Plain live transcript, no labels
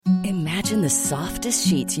Imagine the softest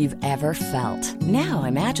sheets you've ever felt. Now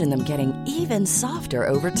imagine them getting even softer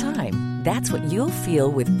over time. That's what you'll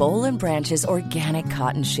feel with Boll and Branch's organic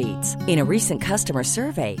cotton sheets. In a recent customer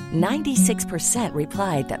survey, 96%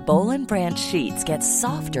 replied that Boll and Branch sheets get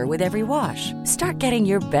softer with every wash. Start getting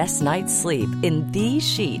your best night's sleep in these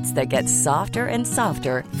sheets that get softer and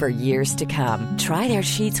softer for years to come. Try their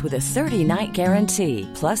sheets with a 30-night guarantee.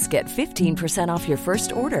 Plus, get 15% off your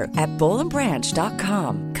first order at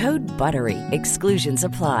bollandbranch.com. Code BUTTERY. Exclusions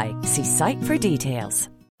apply. See site for details.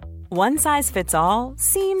 One size fits all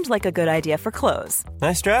seemed like a good idea for clothes.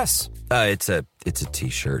 Nice dress. It's a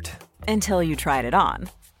t-shirt. Until you tried it on.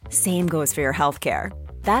 Same goes for your healthcare.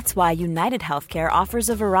 That's why United Healthcare offers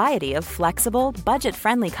a variety of flexible,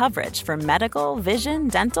 budget-friendly coverage for medical, vision,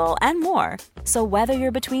 dental, and more. So whether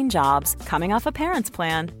you're between jobs, coming off a parent's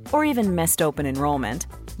plan, or even missed open enrollment,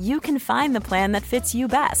 you can find the plan that fits you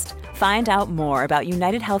best. Find out more about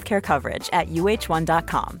United Healthcare coverage at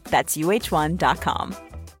uh1.com. That's uh1.com.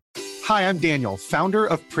 Hi, I'm Daniel, founder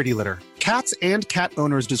of Pretty Litter. Cats and cat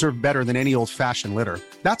owners deserve better than any old-fashioned litter.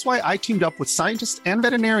 That's why I teamed up with scientists and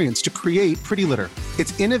veterinarians to create Pretty Litter.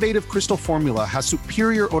 Its innovative crystal formula has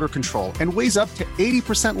superior odor control and weighs up to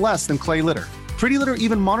 80% less than clay litter. Pretty Litter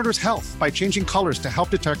even monitors health by changing colors to help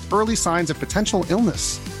detect early signs of potential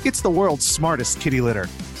illness. It's the world's smartest kitty litter.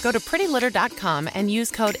 Go to prettylitter.com and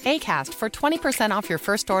use code ACAST for 20% off your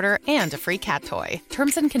first order and a free cat toy.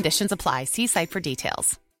 Terms and conditions apply. See site for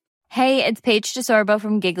details. Hey, it's Paige DeSorbo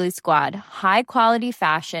from Giggly Squad. High quality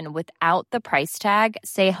fashion without the price tag.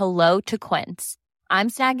 Say hello to Quince. I'm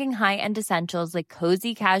snagging high-end essentials like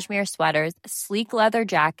cozy cashmere sweaters, sleek leather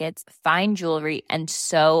jackets, fine jewelry, and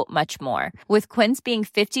so much more. With Quince being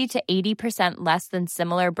 50 to 80% less than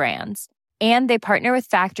similar brands. And they partner with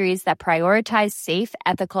factories that prioritize safe,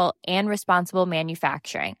 ethical, and responsible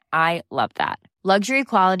manufacturing. I love that. Luxury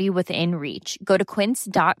quality within reach. Go to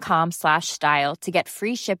quince.com/style to get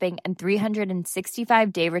free shipping and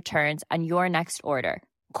 365-day returns on your next order.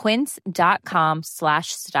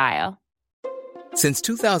 Quince.com/style. Since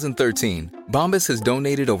 2013, Bombas has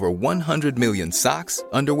donated over 100 million socks,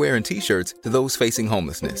 underwear, and T-shirts to those facing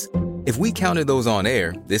homelessness. If we counted those on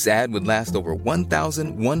air, this ad would last over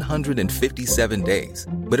 1,157 days.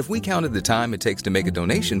 But if we counted the time it takes to make a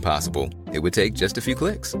donation possible, it would take just a few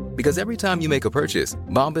clicks. Because every time you make a purchase,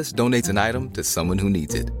 Bombas donates an item to someone who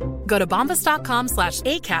needs it. Go to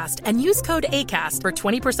bombas.com/ACAST and use code ACAST for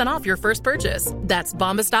 20% off your first purchase. That's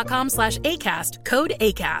bombas.com/ACAST, code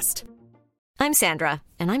ACAST. I'm Sandra,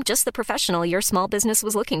 and I'm just the professional your small business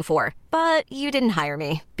was looking for. But you didn't hire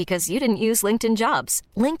me because you didn't use LinkedIn Jobs.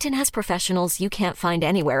 LinkedIn has professionals you can't find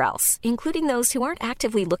anywhere else, including those who aren't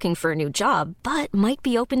actively looking for a new job, but might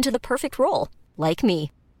be open to the perfect role, like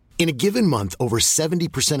me. In a given month, over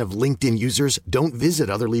 70% of LinkedIn users don't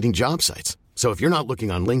visit other leading job sites. So if you're not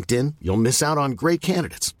looking on LinkedIn, you'll miss out on great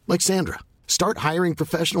candidates like Sandra. Start hiring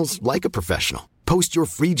professionals like a professional. Post your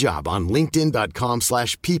free job on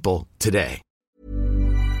linkedin.com/people today.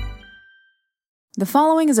 The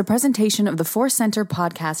following is a presentation of the Force Center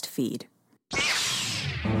podcast feed.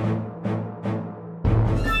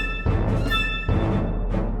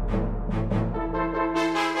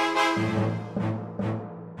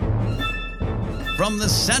 From the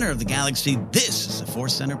center of the galaxy, this is the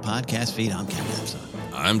Force Center podcast feed. I'm Ken Abson.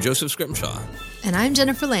 I'm Joseph Scrimshaw. And I'm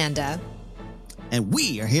Jennifer Landa. And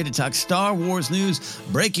we are here to talk Star Wars news,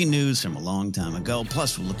 breaking news from a long time ago.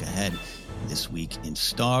 Plus, we'll look ahead this week in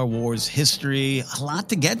Star Wars history. A lot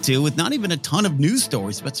to get to with not even a ton of news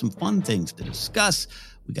stories, but some fun things to discuss.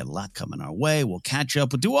 We got a lot coming our way. We'll catch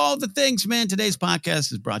up. We'll do all the things, man. Today's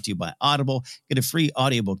podcast is brought to you by Audible. Get a free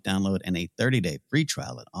audiobook download and a 30-day free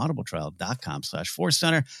trial at audibletrial.com/Force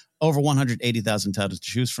Center. Over 180,000 titles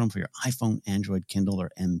to choose from for your iPhone, Android, Kindle, or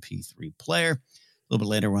MP3 player. A little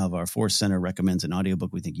bit later, we'll have our Force Center recommends an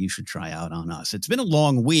audiobook we think you should try out on us. It's been a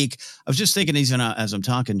long week. I was just thinking as I'm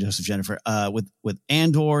talking, Joseph, Jennifer, with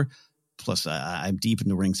Andor, plus I'm deep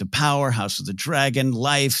into Rings of Power, House of the Dragon,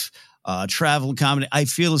 Life, travel, comedy. I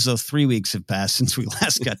feel as though 3 weeks have passed since we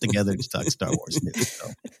last got together to talk Star Wars news.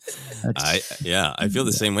 So I feel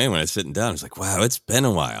the same way when I was sitting down. It's like, wow, it's been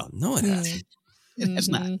a while. No, it hasn't. It has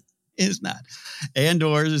not. It is not.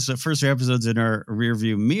 Andor is the first 3 episodes in our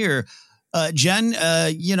rearview mirror. Jen,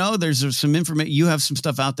 there's some information. You have some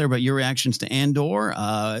stuff out there about your reactions to Andor.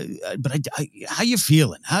 But how you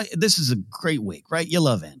feeling? This is a great week, right? You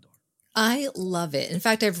love Andor. I love it. In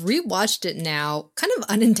fact, I've rewatched it now kind of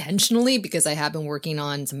unintentionally because I have been working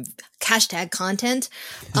on some hashtag content.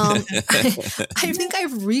 I think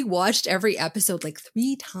I've rewatched every episode like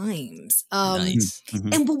 3 times. Nice.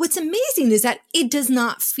 And but what's amazing is that it does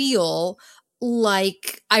not feel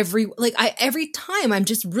like every time I'm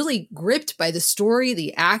just really gripped by the story,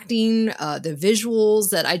 the acting, the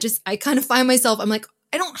visuals, that I kind of find myself, I'm like,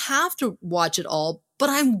 I don't have to watch it all, but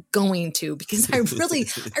I'm going to, because I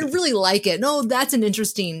really like it. No, that's an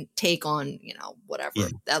interesting take on, whatever,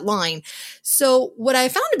 that line. So what I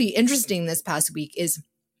found to be interesting this past week is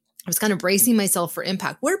I was kind of bracing myself for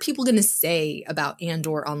impact. What are people going to say about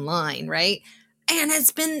Andor online, right? And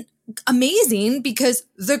it's been amazing because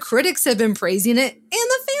the critics have been praising it and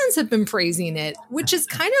the fans have been praising it, which is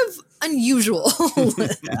kind of unusual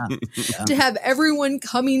to have everyone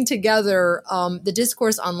coming together. The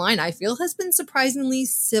discourse online, I feel, has been surprisingly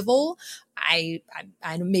civil. I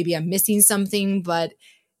maybe I'm missing something, but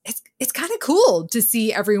it's kind of cool to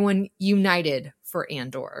see everyone united for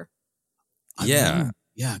Andor. Yeah.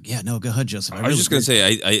 Yeah. No, go ahead, Joseph. I was just going to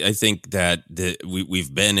say, I think that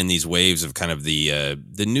we've been in these waves of kind of the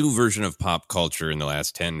new version of pop culture in the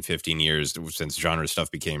last 10, 15 years since genre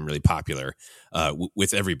stuff became really popular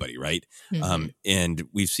with everybody, right? Mm-hmm. And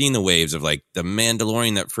we've seen the waves of like The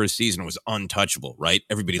Mandalorian. That first season was untouchable, right?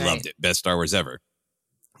 Everybody loved it. Best Star Wars ever.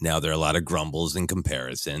 Now there are a lot of grumbles and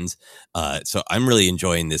comparisons. So I'm really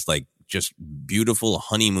enjoying this, like, just beautiful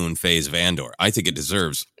honeymoon phase of Andor. I think it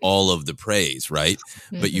deserves all of the praise, right?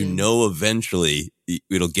 Mm-hmm. But eventually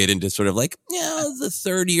it'll get into sort of like, the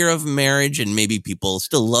third year of marriage, and maybe people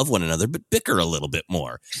still love one another, but bicker a little bit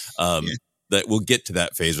more. That we'll get to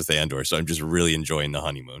that phase with Andor. So I'm just really enjoying the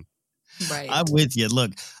honeymoon. Right. I'm with you.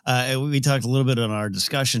 Look, we talked a little bit on our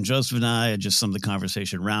discussion, Joseph and I, just some of the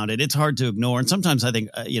conversation around it. It's hard to ignore. And sometimes I think,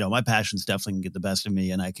 my passions definitely can get the best of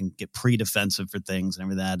me, and I can get pre-defensive for things and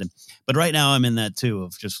everything like that. But right now I'm in that too,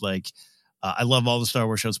 of just like, I love all the Star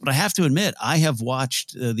Wars shows, but I have to admit, I have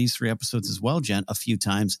watched these 3 episodes as well, Jen, a few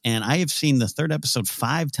times, and I have seen the 3rd episode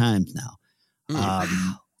 5 times now. Wow.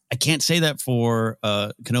 I can't say that for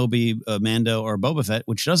Kenobi, Mando, or Boba Fett,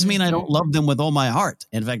 which doesn't mean I don't love them with all my heart.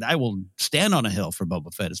 In fact, I will stand on a hill for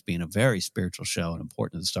Boba Fett as being a very spiritual show and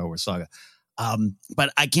important to the Star Wars saga.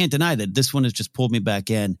 But I can't deny that this one has just pulled me back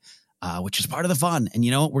in, which is part of the fun. And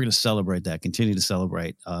you know what? We're going to celebrate that, continue to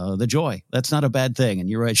celebrate the joy. That's not a bad thing. And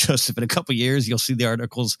you're right, Joseph. In a couple of years, you'll see the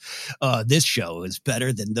articles. This show is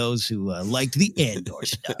better than those who liked the Andor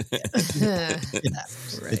stuff.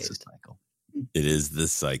 Right. It's a cycle. It is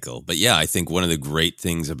this cycle. But yeah, I think one of the great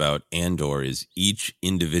things about Andor is each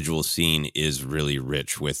individual scene is really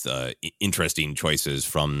rich with interesting choices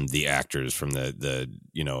from the actors, from the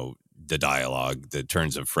dialogue, the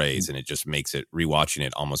turns of phrase, and it just makes it, rewatching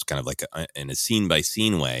it, almost kind of like in a scene by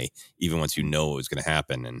scene way, even once you know what was going to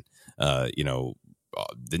happen. And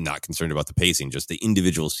they're not concerned about the pacing, just the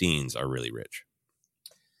individual scenes are really rich.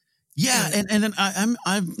 Yeah, and then I'm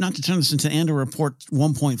not to turn this into Andor Report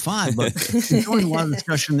 1.5, but enjoying a lot of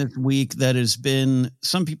discussion this week that has been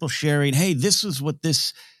some people sharing, hey, this is what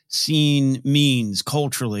this scene means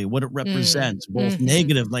culturally, what it represents, both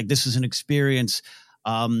negative, like this is an experience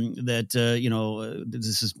that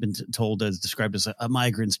this has been told as described as a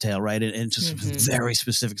migrant's tale, right? And just very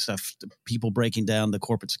specific stuff. People breaking down the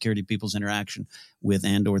corporate security people's interaction with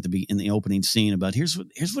Andor in the opening scene about here's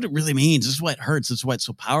what it really means. This is why it hurts. This is why it's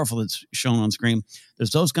so powerful. It's shown on screen.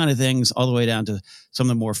 There's those kind of things, all the way down to some of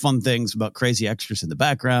the more fun things about crazy extras in the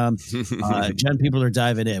background. Jen, people are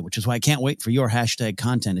diving in, which is why I can't wait for your hashtag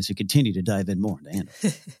content as you continue to dive in more into Andor.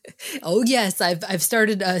 Oh yes, I've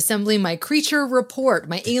started assembling my creature report,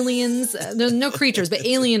 my aliens. There's no creatures, but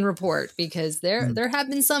alien report, because there have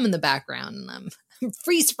been some in the background, and I'm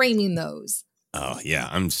freeze framing those. Oh yeah,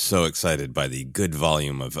 I'm so excited by the good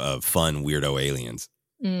volume of fun weirdo aliens.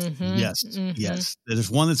 Mm-hmm, yes.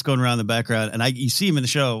 There's one that's going around in the background, and you see him in the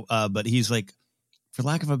show, but he's like, for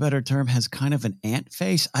lack of a better term, has kind of an ant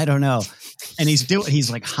face. I don't know, and he's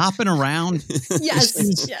like hopping around. Yes.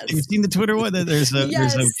 Have you seen the Twitter one? There's a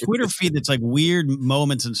Twitter feed that's like weird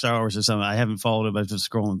moments in Star Wars or something. I haven't followed it, but I'm just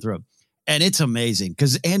scrolling through. And it's amazing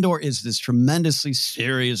because Andor is this tremendously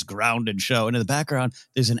serious, grounded show, and in the background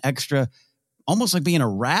there's an extra. Almost like being a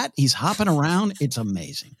rat. He's hopping around. It's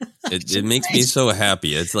amazing. It makes me so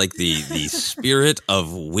happy. It's like the spirit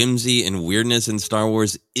of whimsy and weirdness in Star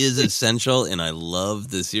Wars is essential. And I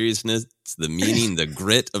love the seriousness, the meaning, the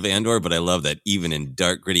grit of Andor. But I love that even in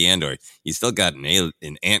dark, gritty Andor, you still got an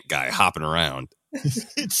ant guy hopping around.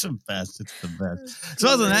 It's the best. It's the best. So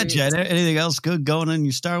other than that, Jen, anything else good going on in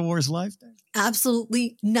your Star Wars life?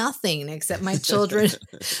 Absolutely nothing except my children.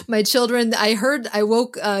 I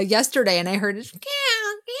woke yesterday and I heard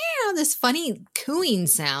this funny cooing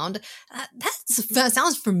sound. That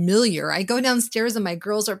sounds familiar. I go downstairs and my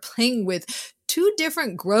girls are playing with 2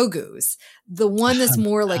 different Grogus. The one that's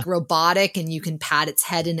more like robotic and you can pat its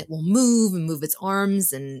head and it will move its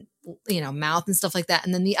arms and mouth and stuff like that.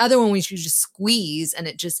 And then the other one, we should just squeeze, and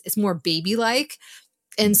it's more baby-like.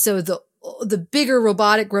 And so the bigger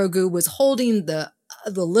robotic Grogu was holding the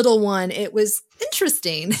little one. It was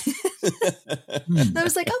interesting. I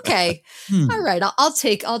was like, okay, all right, I'll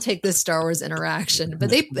take this Star Wars interaction. But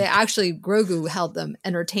they actually, Grogu held them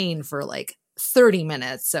entertained for like 30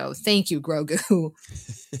 minutes. So thank you, Grogu.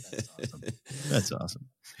 That's awesome.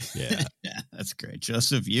 Yeah. That's great.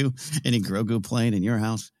 Joseph, any Grogu playing in your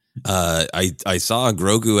house? I saw a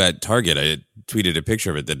Grogu at Target. I tweeted a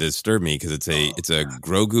picture of it that disturbed me because it's a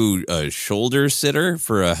Grogu shoulder sitter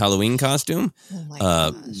for a Halloween costume. Oh my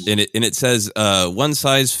gosh. And it says one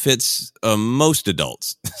size fits most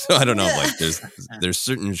adults. So I don't know, like there's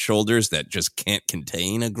certain shoulders that just can't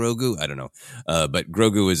contain a Grogu. I don't know. But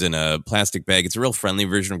Grogu is in a plastic bag. It's a real friendly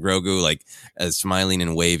version of Grogu, like smiling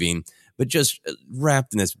and waving, but just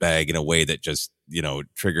wrapped in this bag in a way that just,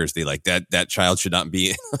 triggers the like that child should not be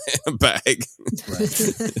in a bag.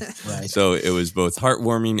 Right. So it was both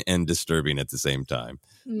heartwarming and disturbing at the same time.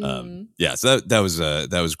 So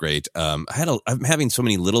that was great. I'm having so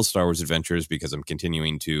many little Star Wars adventures because I'm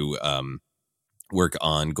continuing to work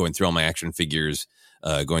on going through all my action figures,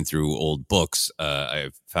 going through old books. I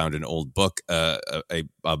found an old book, a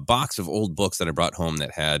box of old books that I brought home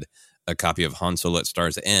that had a copy of Han Solo at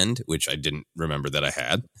Star's End, which I didn't remember that I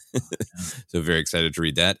had. So very excited to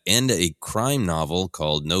read that. And a crime novel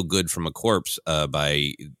called No Good from a Corpse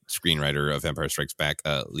by screenwriter of Empire Strikes Back,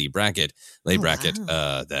 Leigh Brackett,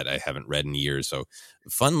 that I haven't read in years. So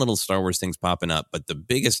fun little Star Wars things popping up. But the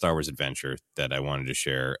biggest Star Wars adventure that I wanted to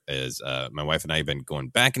share is my wife and I have been going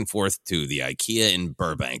back and forth to the IKEA in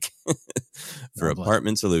Burbank for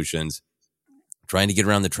apartment solutions, trying to get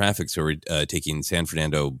around the traffic. So we're taking San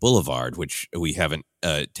Fernando Boulevard, which we haven't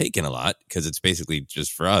taken a lot because it's basically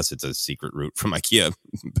just for us. It's a secret route from IKEA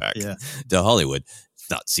back to Hollywood. It's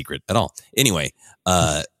not secret at all. Anyway,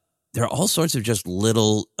 there are all sorts of just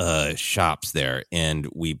little shops there. And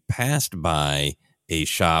we passed by a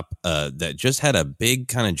shop that just had a big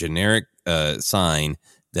kind of generic sign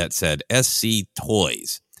that said SC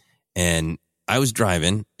Toys. And I was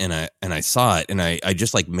driving and I saw it and I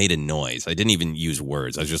just like made a noise. I didn't even use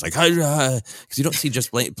words. I was just like, because you don't see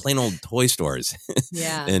just plain old toy stores.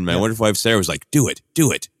 Yeah. And my wonderful wife, Sarah, was like, do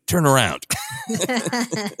it, turn around.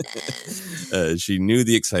 She knew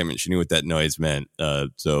the excitement. She knew what that noise meant.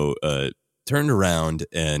 So turned around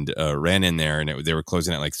and ran in there, and they were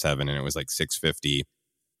closing at like 7 and it was like 6:50.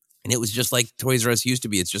 And it was just like Toys R Us used to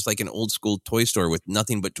be. It's just like an old school toy store with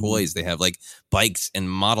nothing but toys. They have like bikes and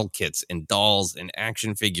model kits and dolls and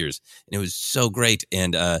action figures. And it was so great.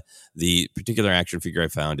 And the particular action figure I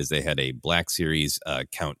found is they had a Black Series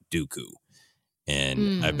Count Dooku.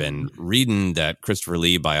 And I've been reading that Christopher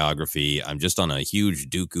Lee biography. I'm just on a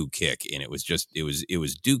huge Dooku kick. And it was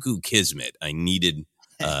Dooku Kismet. I needed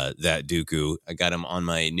that Dooku. I got him on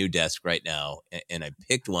my new desk right now, and I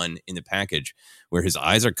picked one in the package where his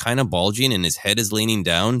eyes are kind of bulging and his head is leaning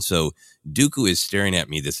down. So Dooku is staring at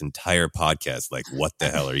me this entire podcast like, what the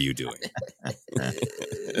hell are you doing?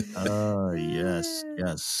 Oh,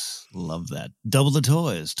 yes. Love that. Double the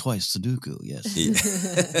toys, twice the Dooku. Yes.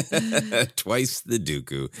 Twice the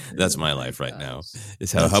Dooku. That's my life right now.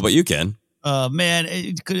 How about you, Ken? Man,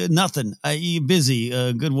 nothing. You busy.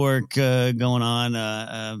 Good work going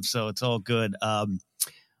on. So it's all good.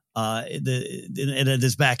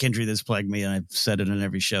 This back injury that's plagued me, and I've said it on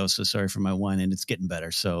every show. So sorry for my whine, and it's getting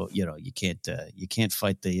better. So you can't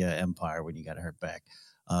fight the Empire when you got a hurt back.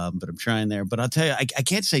 But I'm trying there. But I'll tell you, I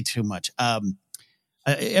can't say too much.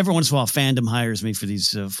 Every once in a while, fandom hires me for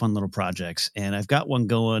these fun little projects, and I've got one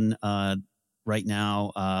going right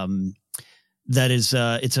now. That is,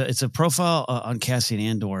 it's a profile on Cassian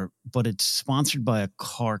Andor, but it's sponsored by a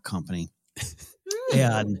car company,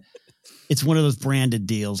 and it's one of those branded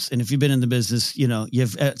deals. And if you've been in the business,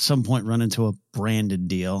 you've at some point run into a branded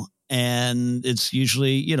deal, and it's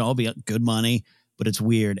usually, be good money, but it's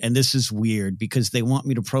weird. And this is weird because they want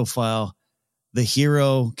me to profile the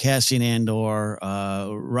hero Cassian Andor,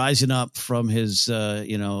 rising up from his,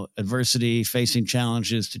 adversity, facing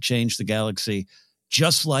challenges to change the galaxy.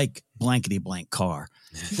 Just like blankety blank car.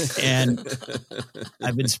 And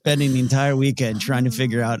I've been spending the entire weekend trying to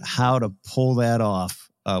figure out how to pull that off.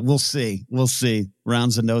 We'll see.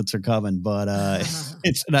 Rounds of notes are coming, but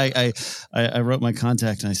I wrote my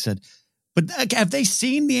contact and I said, but have they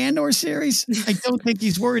seen the Andor series? I don't think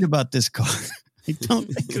he's worried about this car. I don't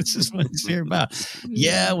think this is what he's here about.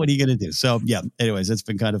 Yeah, what are you going to do? So, anyways, it's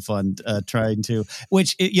been kind of fun trying to,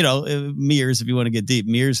 which, Mears, if you want to get deep,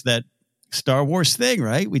 Mears that Star Wars thing,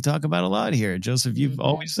 right? We talk about a lot here. Joseph, you've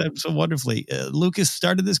always said so wonderfully. Lucas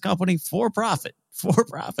started this company for profit.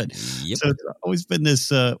 Yep. So it's always been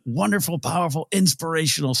this wonderful, powerful,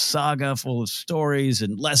 inspirational saga full of stories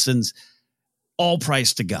and lessons, all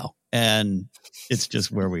priced to go. And it's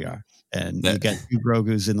just where we are. And you got 2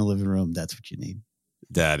 Grogus in the living room. That's what you need.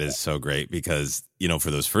 That is so great because,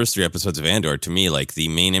 for those first 3 episodes of Andor, to me, like the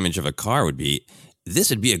main image of a car would be, this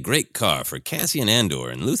would be a great car for Cassian Andor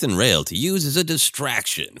and Luthen Rael to use as a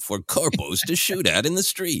distraction for corpos to shoot at in the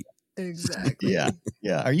street. Exactly.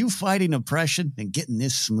 Yeah. Are you fighting oppression and getting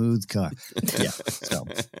this smooth car?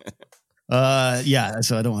 Yeah.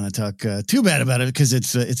 So I don't want to talk too bad about it because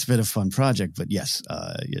it's been a fun project. But yes,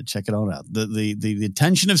 check it all out. The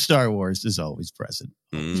tension of Star Wars is always present.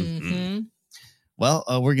 Mm-hmm. Well,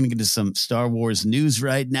 we're going to get to some Star Wars news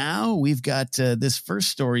right now. We've got this first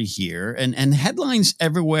story here, and headlines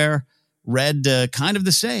everywhere read kind of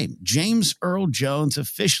the same. James Earl Jones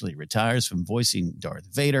officially retires from voicing Darth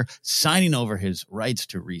Vader, signing over his rights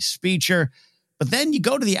to Respeecher. But then you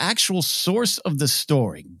go to the actual source of the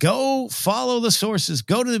story. Go follow the sources.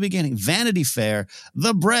 Go to the beginning. Vanity Fair,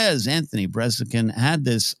 The Brez, Anthony Breznican had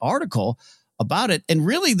this article about it. And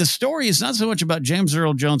really, the story is not so much about James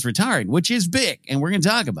Earl Jones retiring, which is big, and we're going to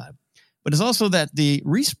talk about it. But it's also that the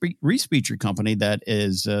Respeecher company, that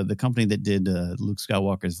is the company that did Luke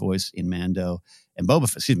Skywalker's voice in Mando and Boba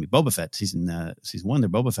Fett, season 1, they're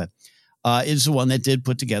Boba Fett, is the one that did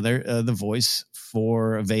put together the voice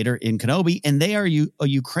for Vader in Kenobi. And they are a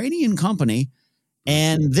Ukrainian company.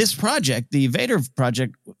 And this project, the Vader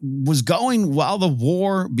project, was going while the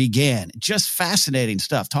war began. Just fascinating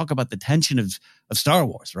stuff. Talk about the tension of Star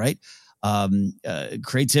Wars, right?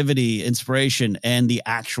 Creativity, inspiration, and the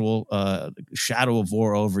actual shadow of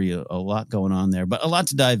war over you. A lot going on there, but a lot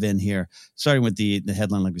to dive in here. Starting with the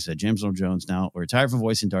headline, like we said, James Earl Jones now retired from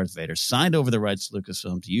voicing Darth Vader, signed over the rights to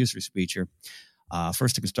Lucasfilm to use Respeecher.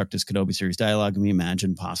 First to construct this Kenobi series dialogue, and we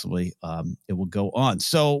imagine possibly it will go on.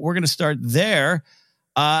 So we're going to start there.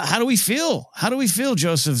 How do we feel?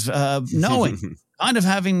 Joseph, knowing, kind of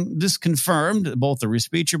having this confirmed, both the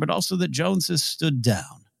Respeecher, but also that Jones has stood down?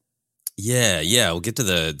 Yeah. We'll get to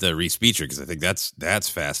the Respeecher because I think that's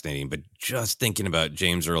fascinating. But just thinking about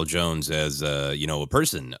James Earl Jones as a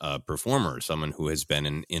person, a performer, someone who has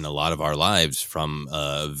been in a lot of our lives, from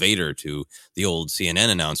Vader to the old CNN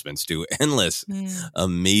announcements to endless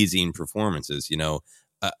amazing performances.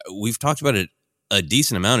 We've talked about it a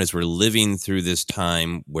decent amount as we're living through this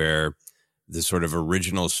time where the sort of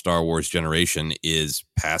original Star Wars generation is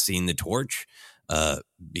passing the torch.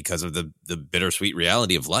 Because of the bittersweet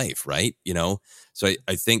reality of life, right? So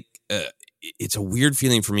I think it's a weird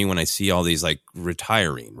feeling for me when I see all these like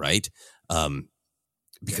retiring, right?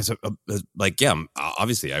 Because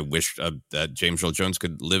obviously I wish that James Earl Jones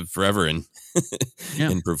could live forever and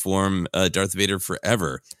and perform Darth Vader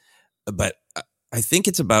forever. But I think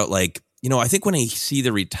it's about like, I think when I see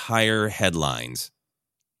the retire headlines,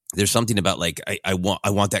 there's something about like I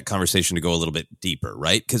want that conversation to go a little bit deeper,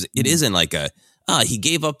 right? Because it isn't like he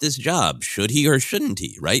gave up this job. Should he or shouldn't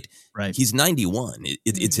he? Right. He's 91.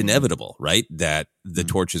 It's inevitable, right, that the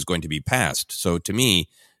torch is going to be passed. So to me,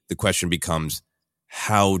 the question becomes,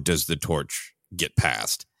 how does the torch get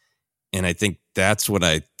passed? And I think that's what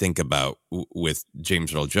I think about with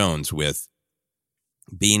James Earl Jones, with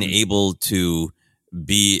being able to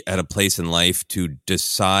be at a place in life to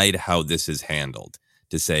decide how this is handled,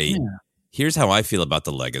 to say, here's how I feel about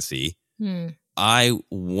the legacy. I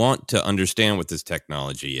want to understand what this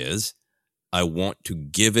technology is. I want to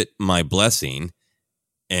give it my blessing.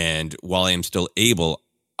 And while I am still able,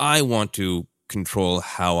 I want to control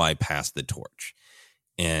how I pass the torch.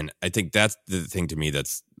 And I think that's the thing to me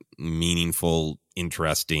that's meaningful,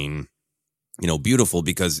 interesting, beautiful,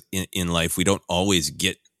 because in life, we don't always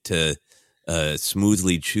get to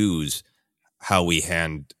smoothly choose how we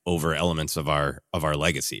hand over elements of our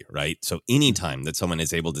legacy, right? So anytime that someone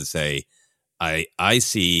is able to say, I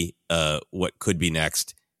see what could be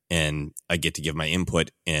next, and I get to give my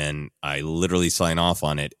input, and I literally sign off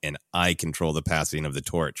on it, and I control the passing of the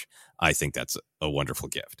torch, I think that's a wonderful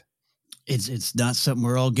gift. It's not something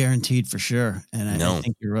we're all guaranteed for sure. And I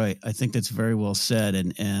think you're right. I think that's very well said,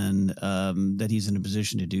 and that he's in a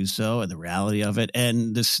position to do so, and the reality of it.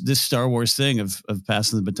 And this Star Wars thing of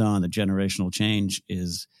passing the baton, the generational change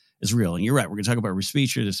is real. And you're right. We're going to talk about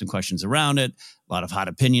Respeecher. There's some questions around it, a lot of hot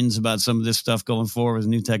opinions about some of this stuff going forward with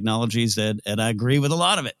new technologies. And I agree with a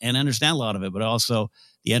lot of it and understand a lot of it, but also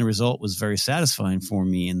the end result was very satisfying for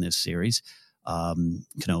me in this series.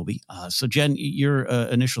 Kenobi. So Jen, your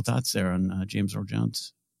initial thoughts there on James Earl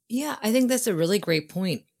Jones? Yeah, I think that's a really great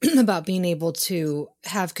point about being able to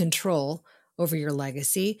have control over your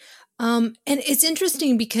legacy. And it's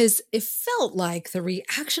interesting because it felt like the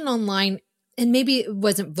reaction online, and maybe it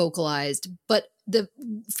wasn't vocalized, but the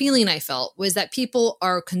feeling I felt was that people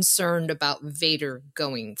are concerned about Vader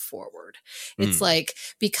going forward. It's like,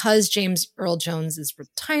 because James Earl Jones is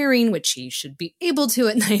retiring, which he should be able to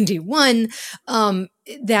at 91,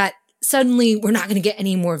 that suddenly we're not going to get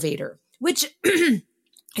any more Vader, which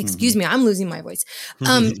excuse me, I'm losing my voice.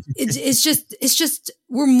 It's just,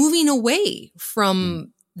 we're moving away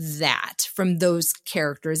from from those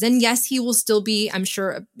characters. And yes, he will still be, I'm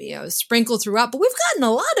sure, sprinkled throughout, but we've gotten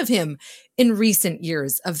a lot of him in recent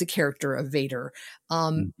years of the character of Vader,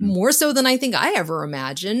 more so than I think I ever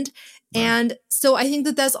imagined. Right. And so I think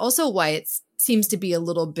that that's also why it seems to be a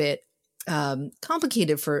little bit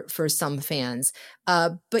complicated for some fans.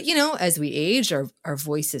 But, as we age, our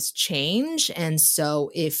voices change. And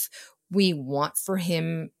so if we want for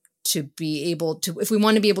him to be able to, if we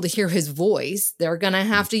want to be able to hear his voice, they're going to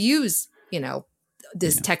have to use,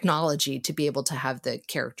 this technology to be able to have the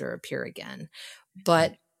character appear again.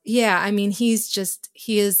 But yeah, I mean, he's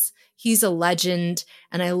a legend.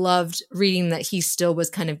 And I loved reading that he still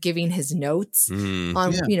was kind of giving his notes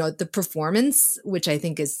on, the performance, which I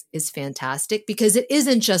think is fantastic, because it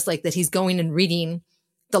isn't just like that he's going and reading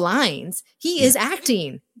the lines. He is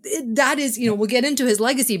acting. That is, we'll get into his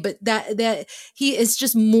legacy, but that he is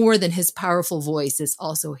just more than his powerful voice. It's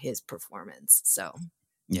also his performance. So,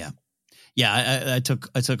 I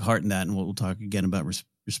took heart in that, and we'll talk again about your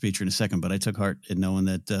speech in a second, but I took heart in knowing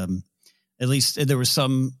that, at least there was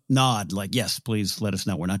some nod, like, yes, please let us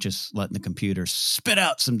know. We're not just letting the computer spit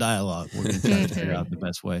out some dialogue. We're going to try to figure out the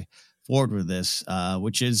best way forward with this,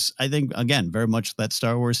 which is, I think, again, very much that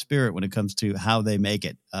Star Wars spirit when it comes to how they make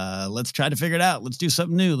it. Let's try to figure it out. Let's do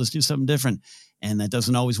something new. Let's do something different. And that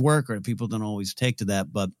doesn't always work, or people don't always take to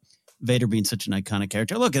that. But Vader being such an iconic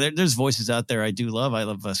character. Look, there's voices out there I do love. I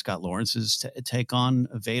love Scott Lawrence's take on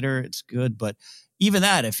Vader. It's good. But even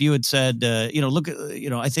that, if you had said, look,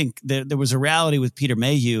 I think there was a reality with Peter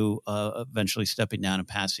Mayhew eventually stepping down and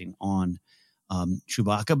passing on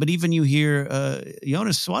Chewbacca. But even you hear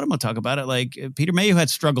Jonas Swadamo talk about it, like Peter Mayhew had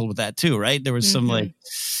struggled with that too, right? There was some like,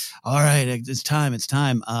 all right, it's time.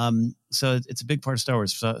 So it's a big part of Star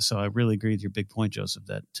Wars. So I really agree with your big point, Joseph,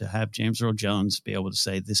 that to have James Earl Jones be able to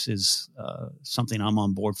say, this is something I'm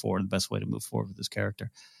on board for, the best way to move forward with this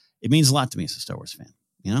character. It means a lot to me as a Star Wars fan.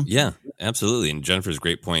 Yeah, absolutely. And Jennifer's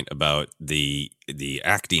great point about the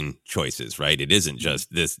acting choices, right? It isn't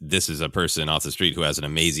just this is a person off the street who has an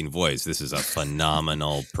amazing voice. This is a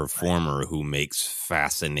phenomenal performer who makes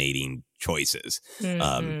fascinating choices.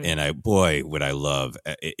 And would I love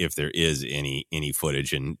if there is any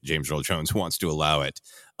footage, and James Earl Jones wants to allow it,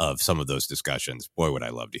 of some of those discussions. Boy, would I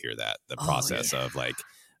love to hear that. The process of like,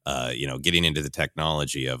 getting into the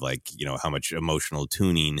technology of like, how much emotional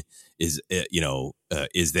tuning is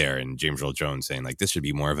there, and James Earl Jones saying like, this should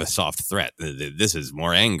be more of a soft threat. This is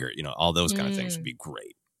more anger, all those kind of things would be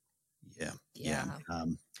great. Yeah.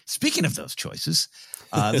 Speaking of those choices,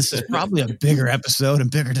 this is probably a bigger episode and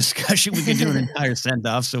bigger discussion. We could do an entire send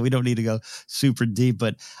off, so we don't need to go super deep,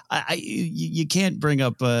 but you can't bring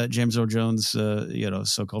up James Earl Jones,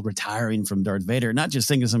 so-called retiring from Darth Vader, not just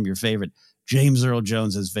think of some of your favorite James Earl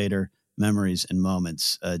Jones as Vader memories and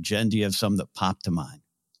moments. Jen, do you have some that pop to mind?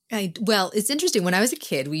 Well, it's interesting. When I was a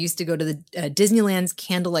kid, we used to go to the Disneyland's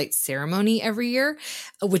candlelight ceremony every year,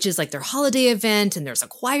 which is like their holiday event. And there's a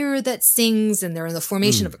choir that sings, and they're in the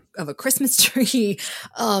formation of a Christmas tree.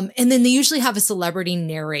 And then they usually have a celebrity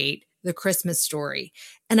narrate the Christmas story.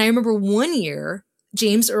 And I remember one year,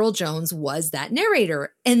 James Earl Jones was that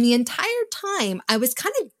narrator. And the entire time I was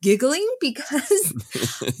kind of giggling because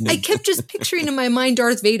I kept just picturing in my mind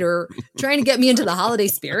Darth Vader trying to get me into the holiday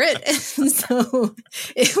spirit. And so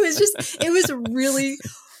it was really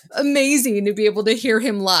amazing to be able to hear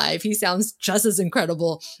him live. He sounds just as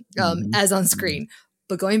incredible as on screen.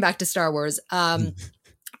 But going back to Star Wars,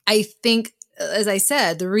 I think, as I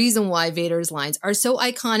said, the reason why Vader's lines are so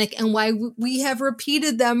iconic and why we have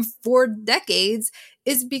repeated them for decades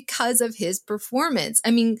is because of his performance.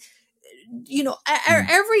 I mean,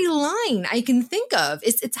 every line I can think of,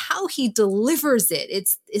 it's how he delivers it.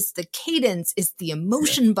 It's the cadence, it's the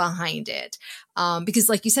emotion behind it. Because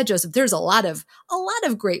like you said, Joseph, there's a lot of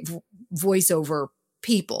great voiceover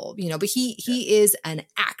people, but he is an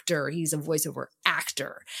actor. He's a voiceover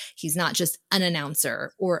actor. He's not just an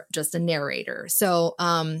announcer or just a narrator. So,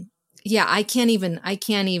 I can't even,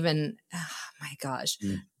 oh my gosh,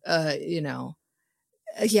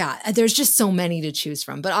 there's just so many to choose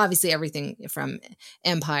from. But obviously everything from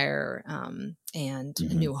Empire and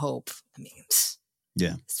New Hope. I mean, it's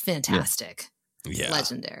fantastic. Yeah.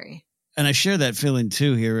 Legendary. And I share that feeling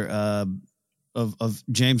too here of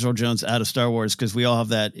James Earl Jones out of Star Wars, because we all have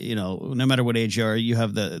that, no matter what age you are, you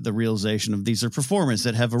have the realization of these are performers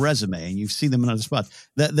that have a resume and you see them in other spots.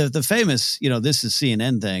 The famous, this is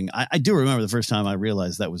CNN thing. I do remember the first time I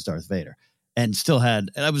realized that was Darth Vader. And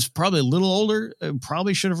I was probably a little older,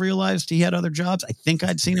 probably should have realized he had other jobs. I think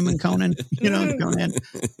I'd seen him in Conan, Conan.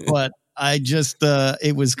 But I just,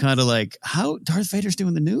 it was kind of like, how Darth Vader's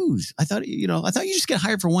doing the news. I thought you just get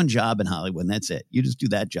hired for one job in Hollywood and that's it. You just do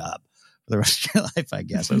that job for the rest of your life, I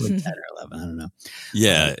guess. I was like 10 or 11, I don't know.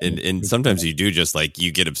 Yeah, and sometimes you do just like,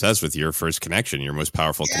 you get obsessed with your first connection, your most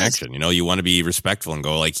powerful connection. You want to be respectful and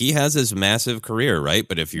go like, he has this massive career, right?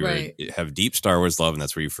 But if you have deep Star Wars love and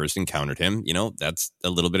that's where you first encountered him, that's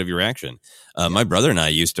a little bit of your reaction. My brother and I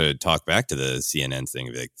used to talk back to the CNN thing,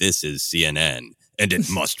 and be like, this is CNN and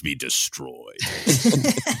it must be destroyed.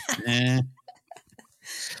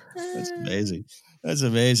 That's amazing. That's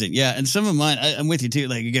amazing. Yeah. And some of mine, I'm with you too.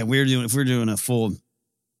 Like, again, if we're doing a full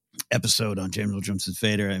episode on James Earl Jones'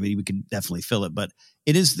 Vader, I mean, we could definitely fill it, but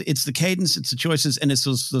it's the cadence, it's the choices, and it's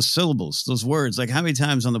those syllables, those words. Like, how many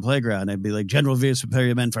times on the playground I'd be like, General Veers, prepare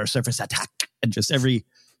your men for our surface attack. And just every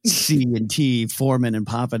C and T forming and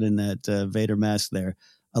popping in that Vader mask there.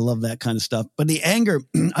 I love that kind of stuff. But the anger,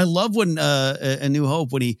 I love when A New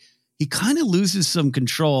Hope, when he kind of loses some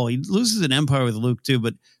control. He loses an Empire with Luke too,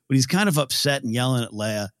 but when he's kind of upset and yelling at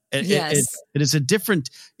Leia. It is a different,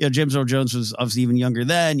 James Earl Jones was obviously even younger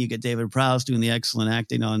then. You get David Prowse doing the excellent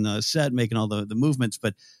acting on set, making all the movements.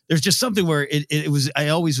 But there's just something where it was, I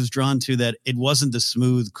always was drawn to that. It wasn't the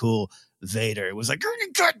smooth, cool Vader. It was like,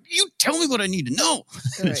 God, you tell me what I need to know.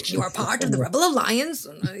 You are part of the Rebel Alliance.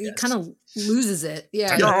 He kind of loses it.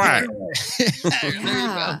 Yeah.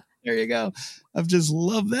 There you go. I've just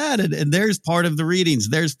loved that. And there's part of the readings.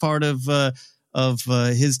 There's part of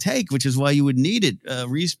his take, which is why you would need it,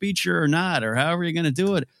 re-speecher or not, or however you're going to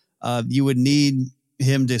do it. You would need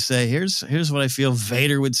him to say, here's what I feel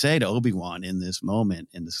Vader would say to Obi-Wan in this moment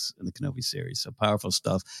in the Kenobi series. So powerful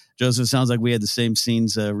stuff. Joseph, sounds like we had the same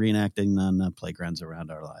scenes reenacting on playgrounds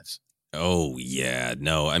around our lives. Oh yeah,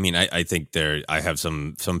 no. I mean, I think I have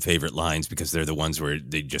some favorite lines because they're the ones where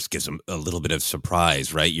they just gives them a little bit of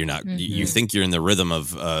surprise, right? You're not, you think you're in the rhythm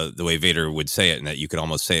of the way Vader would say it, and that you could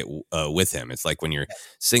almost say it with him. It's like when you're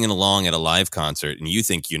singing along at a live concert and you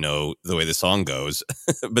think you know the way the song goes,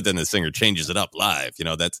 but then the singer changes it up live.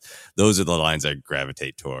 Those are the lines I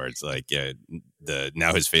gravitate towards. Like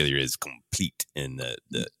now his failure is complete, in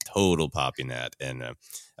the total popping that. And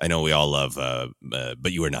I know we all love,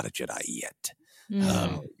 but you are not a Jedi yet.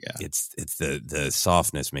 It's the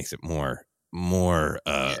softness makes it more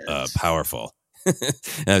powerful.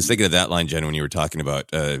 And I was thinking of that line, Jen, when you were talking about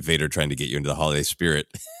Vader trying to get you into the holiday spirit.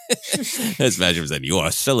 As Magic said, you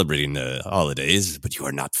are celebrating the holidays, but you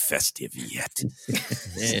are not festive yet.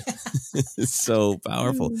 It's so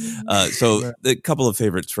powerful. So a couple of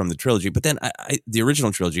favorites from the trilogy, but then the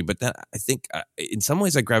original trilogy, but then I think in some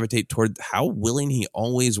ways I gravitate toward how willing he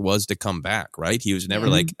always was to come back, right? He was never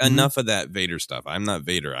like, enough of that Vader stuff. I'm not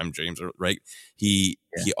Vader. I'm James, right? He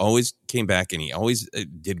always came back and he always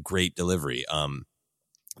did great delivery.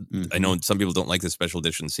 I know some people don't like the special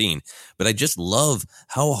edition scene, but I just love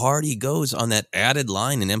how hard he goes on that added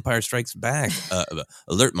line in Empire Strikes Back.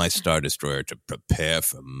 Alert my Star Destroyer to prepare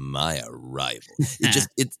for my arrival.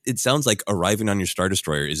 It sounds like arriving on your Star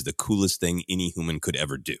Destroyer is the coolest thing any human could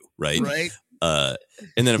ever do, right? Right.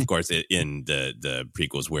 And then, of course, in the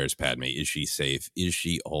prequels, where's Padme? Is she safe? Is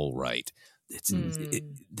she all right? It's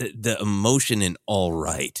the emotion in all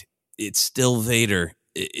right. It's still Vader.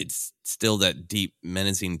 It's still that deep,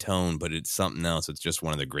 menacing tone, but it's something else. It's just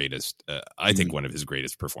one of the greatest, I think one of his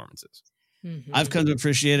greatest performances. I've come to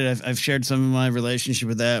appreciate it. I've shared some of my relationship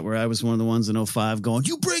with that, where I was one of the ones in 2005 going,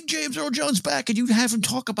 you bring James Earl Jones back and you have him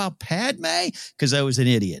talk about Padme? Because I was an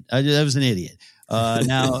idiot. I was an idiot.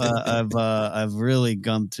 Now I've really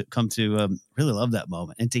come to really love that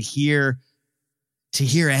moment. And to hear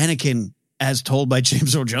Anakin as told by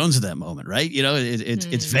James Earl Jones at that moment, right?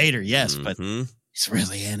 It's Vader, yes, but it's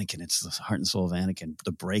really Anakin. It's the heart and soul of Anakin,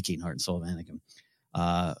 the breaking heart and soul of Anakin.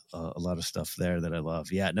 A lot of stuff there that I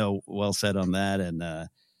love. Yeah, no, well said on that. And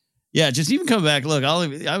just even come back. Look,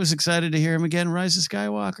 I was excited to hear him again, Rise of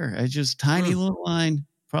Skywalker. I just tiny little line,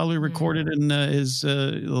 probably recorded in his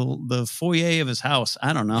the foyer of his house.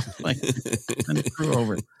 I don't know, like and threw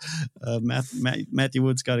over. Matthew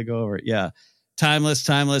Wood's got to go over it. Yeah.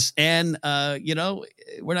 Timeless. And,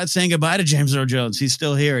 we're not saying goodbye to James Earl Jones. He's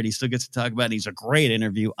still here and he still gets to talk about it. And he's a great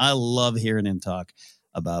interview. I love hearing him talk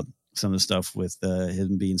about some of the stuff with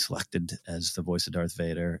him being selected as the voice of Darth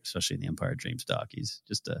Vader, especially in the Empire Dreams doc. He's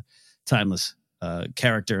just a timeless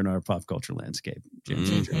character in our pop culture landscape. James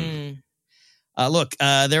Earl Jones. Look,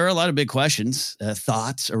 there are a lot of big questions,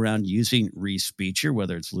 thoughts around using Reese Beecher,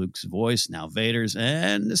 whether it's Luke's voice, now Vader's,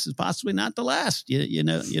 and this is possibly not the last. You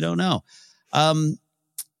don't know.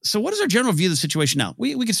 So what is our general view of the situation now?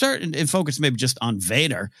 We can start and focus maybe just on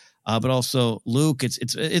Vader, but also Luke.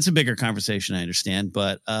 It's a bigger conversation, I understand,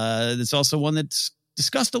 but it's also one that's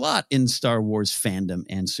discussed a lot in Star Wars fandom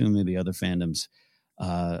and soon maybe other fandoms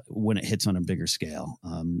when it hits on a bigger scale.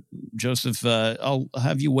 Joseph, I'll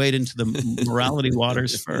have you wade into the morality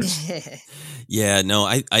waters first. Yeah, no,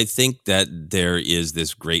 I think that there is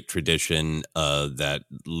this great tradition that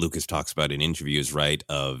Lucas talks about in interviews, right?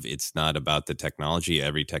 Of it's not about the technology.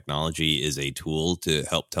 Every technology is a tool to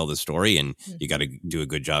help tell the story, and you got to do a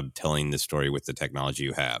good job telling the story with the technology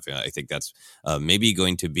you have. I think that's maybe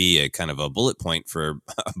going to be a kind of a bullet point for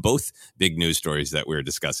both big news stories that we're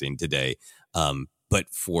discussing today. But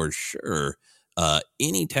for sure,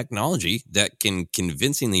 any technology that can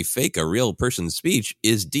convincingly fake a real person's speech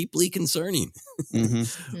is deeply concerning.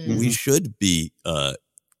 We should be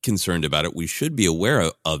concerned about it. We should be aware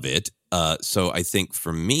of it. So I think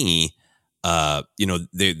for me,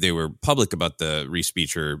 they were public about the Reese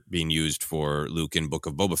Beecher being used for Luke in Book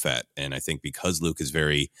of Boba Fett. And I think because Luke is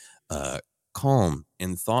very calm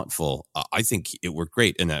and thoughtful, I think it worked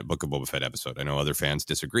great in that Book of Boba Fett episode. I know other fans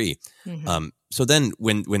disagree. So then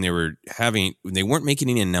when they weren't making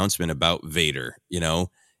any announcement about Vader, and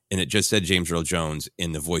it just said James Earl Jones,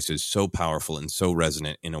 and the voice is so powerful and so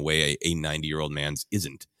resonant in a way a 90-year-old man's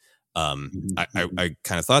isn't. I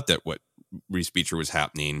kind of thought that what Reese Beecher was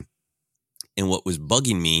happening, and what was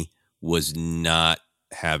bugging me was not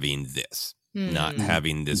having this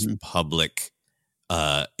public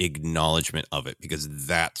acknowledgement of it, because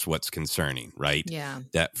that's what's concerning, right? Yeah.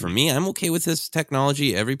 That for me, I'm okay with this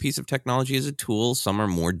technology. Every piece of technology is a tool. Some are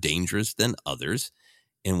more dangerous than others.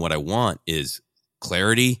 And what I want is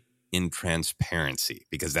clarity and transparency,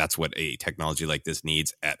 because that's what a technology like this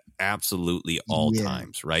needs at absolutely all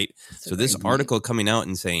times, right? So this article coming out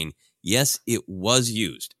and saying, yes, it was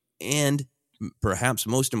used. And perhaps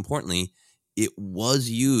most importantly, it was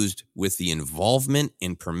used with the involvement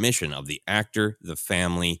and permission of the actor, the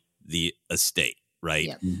family, the estate,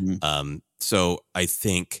 right? Yep. So I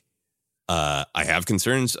think I have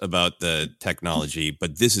concerns about the technology,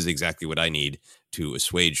 but this is exactly what I need to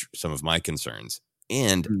assuage some of my concerns.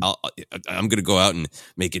 And I'm going to go out and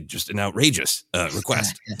make it just an outrageous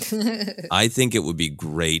request. I think it would be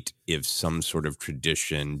great if some sort of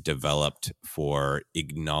tradition developed for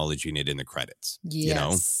acknowledging it in the credits.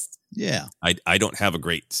 Yes. Yeah. I don't have a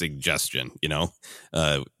great suggestion,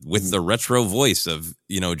 with the retro voice of,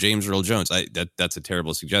 James Earl Jones. That's a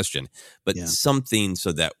terrible suggestion, but something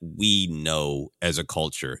so that we know as a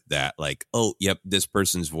culture that like, oh, yep, this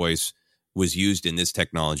person's voice was used in this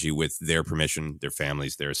technology with their permission, their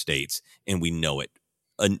families, their estates, and we know it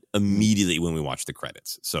immediately when we watch the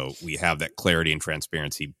credits. So we have that clarity and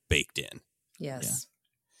transparency baked in. Yes.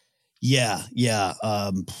 Yeah.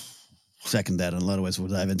 Second that in a lot of ways. We'll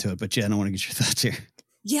dive into it. But Jen, I want to get your thoughts here.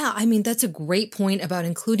 Yeah, I mean, that's a great point about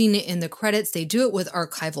including it in the credits. They do it with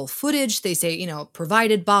archival footage. They say,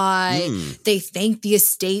 provided by. They thank the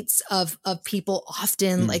estates of people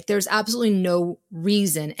often. Like, there's absolutely no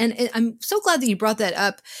reason. And I'm so glad that you brought that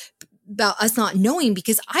up about us not knowing,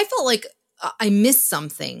 because I felt like I missed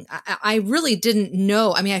something. I really didn't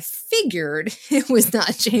know. I mean, I figured it was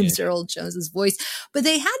not James Earl Jones's voice, but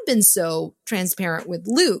they had been so transparent with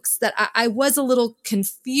Luke's that I was a little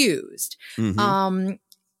confused. And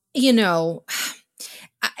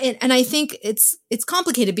I think it's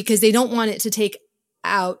complicated because they don't want it to take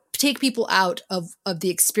people out of the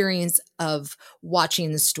experience of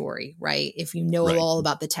watching the story, right? If you know all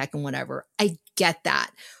about the tech and whatever, I get that.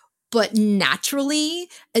 But naturally,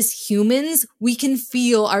 as humans, we can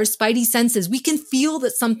feel our spidey senses. We can feel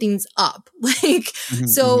that something's up.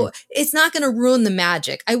 So it's not going to ruin the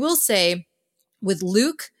magic. I will say with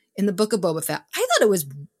Luke in the Book of Boba Fett, I thought it was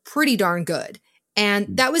pretty darn good.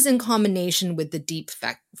 And that was in combination with the deep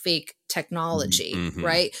fake technology,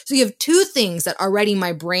 right? So you have two things that already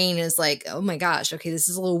my brain is like, oh my gosh, okay, this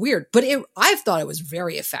is a little weird. But I've thought it was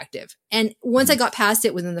very effective. And once I got past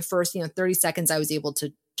it within the first 30 seconds, I was able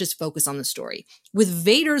to just focus on the story. With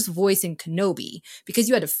Vader's voice in Kenobi, because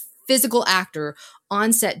you had a physical actor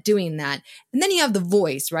on set doing that, and then you have the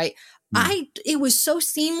voice, right? It was so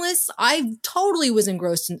seamless. I totally was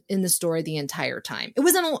engrossed in the story the entire time. It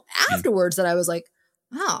wasn't afterwards that I was like,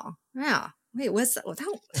 oh, yeah, wait, what's that?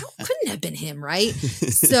 That couldn't have been him, right?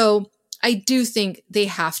 So I do think they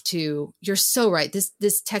have to, you're so right.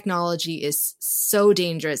 This technology is so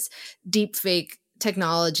dangerous. Deepfake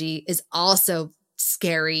technology is also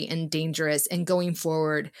scary and dangerous, and going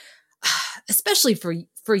forward, especially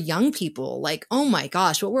for young people, like, oh my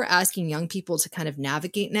gosh, what we're asking young people to kind of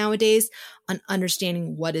navigate nowadays on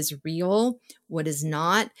understanding what is real, what is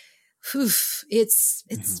not. It's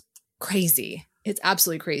crazy. It's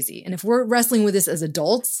absolutely crazy. And if we're wrestling with this as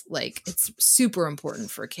adults, like, it's super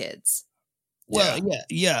important for kids. Well,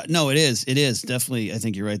 yeah. No, it is. It is definitely. I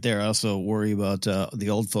think you're right there. I also worry about the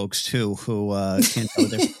old folks too, who can't tell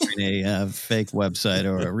the difference between a fake website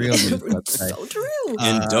or a real news website. So true.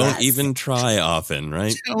 And don't even try often,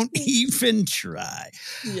 right? Don't even try.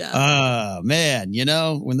 Yeah. Man,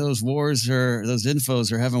 when those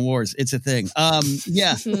infos are having wars, it's a thing.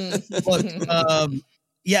 Yeah. Look,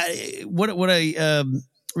 yeah. What I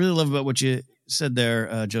really love about what you said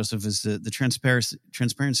there, Joseph, is the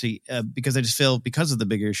transparency, because I just feel because of the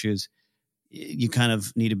bigger issues, you kind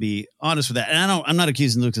of need to be honest with that. And I'm not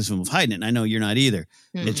accusing Lucasfilm of hiding it. And I know you're not either.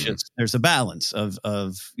 Mm-hmm. It's just, there's a balance of,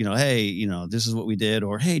 hey, this is what we did,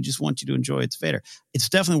 or, hey, just want you to enjoy It's Vader. It's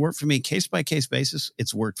definitely worked for me. Case by case basis,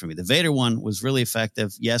 it's worked for me. The Vader one was really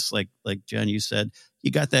effective. Yes. Like Jen, you said,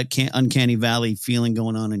 you got that uncanny valley feeling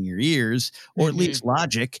going on in your ears, or at least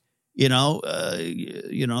logic.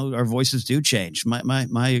 Our voices do change. My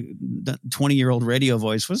 20-year-old radio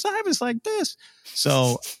voice I was like this.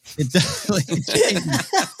 So it definitely changed.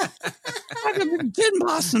 I'm Ken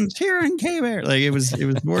Boston's here in K-Bear. Like, it was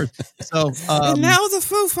worse. So and now the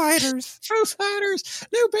Foo Fighters,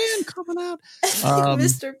 new band coming out.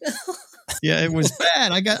 Mr. Bill. Yeah, it was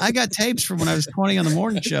bad. I got tapes from when I was 20 on the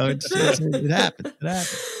morning show. It happened.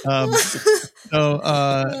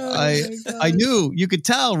 I knew, you could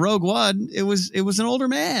tell Rogue One. It was an older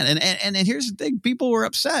man, and here's the thing: people were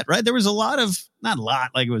upset, right? There was not a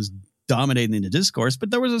lot, like it was dominating the discourse,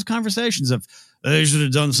 but there was those conversations of they should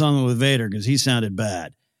have done something with Vader because he sounded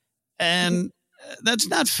bad, and that's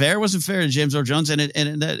not fair. It wasn't fair to James Earl Jones, and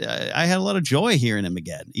I had a lot of joy hearing him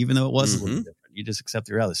again, even though it was a little different. You just accept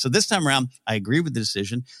the reality. So this time around, I agree with the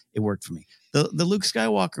decision. It worked for me. The Luke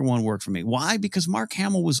Skywalker one worked for me. Why? Because Mark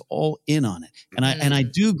Hamill was all in on it. And I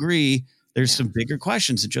do agree there's some bigger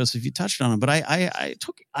questions, and Joseph, you touched on them. But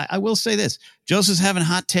I will say this. Joseph's having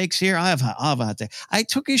hot takes here. I'll have a hot take. I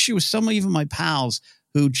took issue with some of even my pals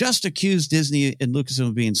who just accused Disney and Lucasfilm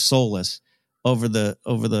of being soulless over the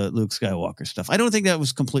Luke Skywalker stuff. I don't think that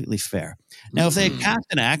was completely fair. Now, if they had cast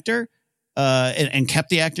an actor and kept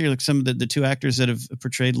the actor, like some of the two actors that have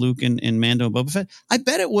portrayed Luke in Mando and Boba Fett, I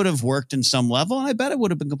bet it would have worked in some level, and I bet it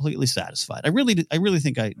would have been completely satisfied. I really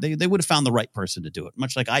think they would have found the right person to do it,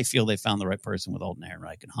 much like I feel they found the right person with Alden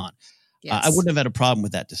Ehrenreich and Han. Yes. I wouldn't have had a problem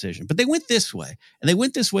with that decision. But they went this way, and they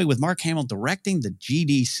went this way with Mark Hamill directing the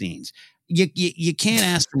GD scenes. You can't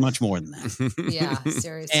ask for much more than that. Yeah,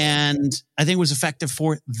 seriously. And I think it was effective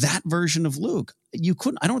for that version of Luke.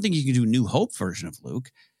 I don't think you can do New Hope version of Luke.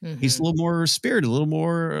 Mm-hmm. He's a little more spirited, a little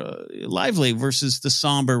more lively versus the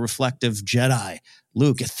somber, reflective Jedi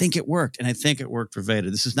Luke. I think it worked, and I think it worked for Vader.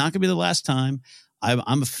 This is not going to be the last time.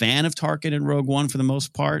 I'm a fan of Tarkin and Rogue One for the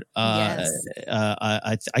most part. Yes.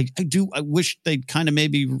 I wish they'd kind of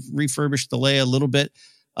maybe refurbished the Leia a little bit.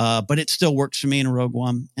 But it still works for me in Rogue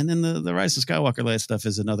One. And then the Rise of Skywalker Leia stuff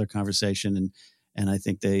is another conversation. And I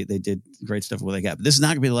think they did great stuff with what they got. But this is not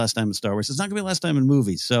going to be the last time in Star Wars. It's not going to be the last time in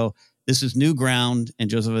movies. So this is new ground.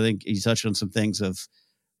 And Joseph, I think you touched on some things of,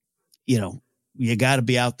 you got to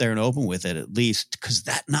be out there and open with it at least. Because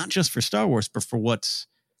that, not just for Star Wars, but for what's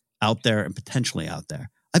out there and potentially out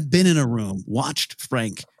there. I've been in a room, watched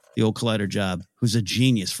Frank, the old Collider job, who's a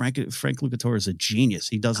genius. Frank Lucatore is a genius.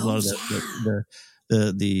 He does a lot of the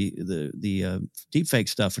deepfake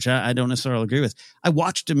stuff, which I don't necessarily agree with. I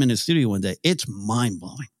watched him in his studio one day. It's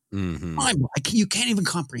mind-blowing. Mm-hmm. Mind-blowing. You can't even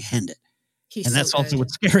comprehend it. And that's also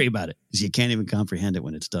what's scary about it, is you can't even comprehend it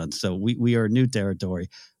when it's done. So we are new territory.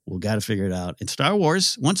 We've got to figure it out. And Star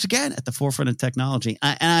Wars, once again, at the forefront of technology.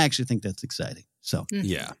 And I actually think that's exciting. So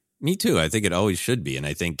yeah. Me too. I think it always should be. And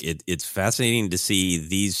I think it's fascinating to see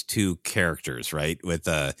these two characters, right, with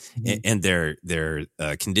and their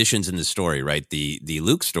conditions in the story, right? The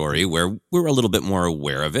Luke story, where we're a little bit more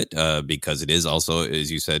aware of it because it is also,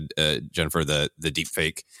 as you said, Jennifer, the deep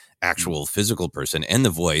fake actual physical person and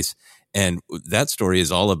the voice. And that story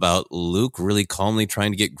is all about Luke really calmly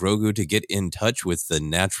trying to get Grogu to get in touch with the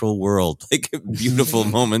natural world. Like beautiful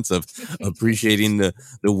moments of appreciating the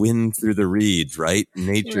wind through the reeds, right?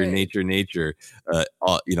 Nature.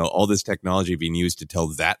 All this technology being used to tell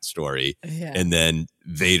that story. Yeah. And then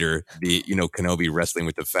Vader, Kenobi wrestling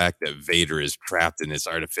with the fact that Vader is trapped in this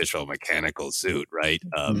artificial mechanical suit, right?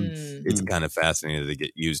 It's kind of fascinating that they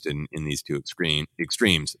get used in these two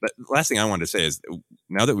extremes. But the last thing I wanted to say is,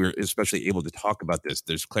 now that we're especially able to talk about this,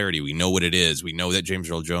 there's clarity. We know what it is. We know that James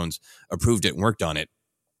Earl Jones approved it and worked on it.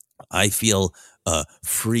 I feel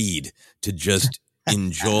freed to just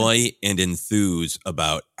enjoy and enthuse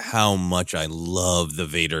about how much I love the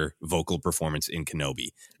Vader vocal performance in Kenobi.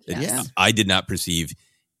 Yes. I did not perceive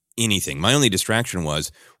anything. My only distraction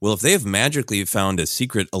was, well, if they have magically found a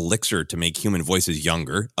secret elixir to make human voices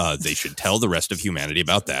younger, they should tell the rest of humanity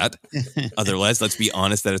about that. Otherwise, let's be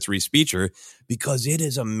honest that it's Reese Beecher, because it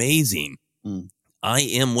is amazing. I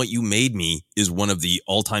am what you made me is one of the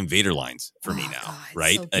all-time Vader lines for me now,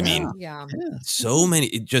 right? So I mean, so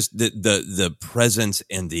many, just the presence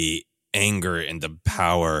and the anger and the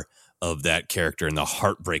power of that character and the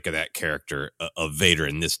heartbreak of that character of Vader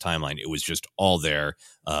in this timeline. It was just all there.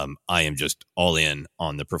 I am just all in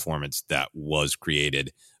on the performance that was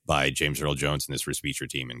created by James Earl Jones and this Reese Beecher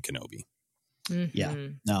team in Kenobi. Mm-hmm. Yeah,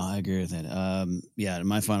 no, I agree with that.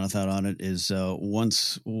 My final thought on it is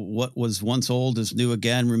what was once old is new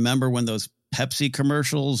again. Remember when those Pepsi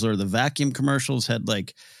commercials or the vacuum commercials had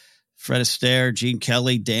like Fred Astaire, Gene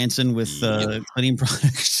Kelly dancing with cleaning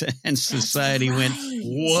products, and society went,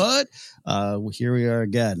 what? Here we are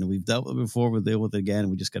again. We've dealt with it before, we'll deal with it again.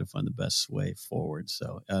 We just got to find the best way forward.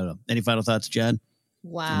 So I don't know. Any final thoughts, Jen?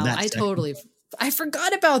 Wow. I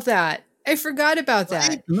forgot about that.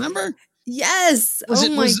 Right? Remember? Yes.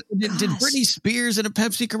 Did Britney Spears in a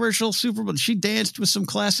Pepsi commercial Super Bowl? She danced with some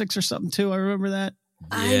classics or something too. I remember that.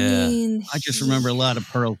 Yeah. I just remember a lot of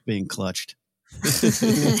pearls being clutched.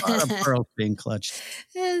 A lot of pearls being clutched.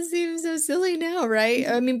 It seems so silly now, right?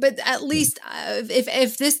 I mean, but at least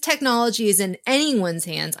if this technology is in anyone's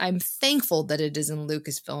hands, I'm thankful that it is in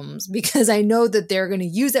Lucasfilms, because I know that they're going to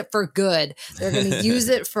use it for good. They're going to use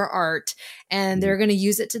it for art, and they're going to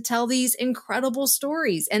use it to tell these incredible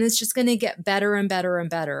stories. And it's just going to get better and better and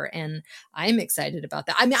better. And I'm excited about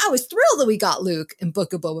that. I mean, I was thrilled that we got Luke in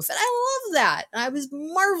Book of Boba Fett. I love that. I was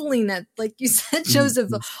marveling at, like you said,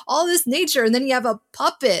 Joseph, all this nature. And then you have a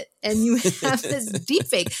puppet and you have this deep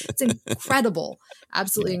fake. It's incredible.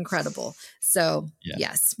 Absolutely incredible. So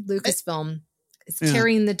yes, Lucasfilm is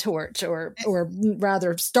carrying the torch, or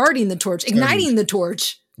rather starting the torch, igniting the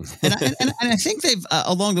torch. And I think they've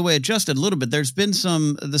along the way adjusted a little bit. There's been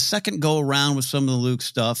the second go around with some of the Luke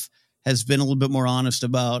stuff has been a little bit more honest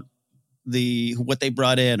about what they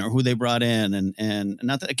brought in or who they brought in. And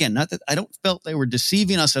not that I don't felt they were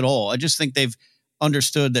deceiving us at all. I just think they've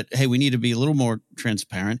understood that, hey, we need to be a little more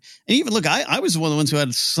transparent. And even look, I was one of the ones who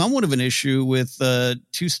had somewhat of an issue with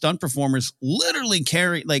two stunt performers literally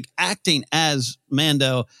acting as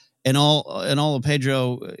Mando and all of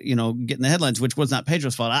Pedro, getting the headlines, which was not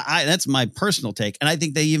Pedro's fault. That's my personal take. And I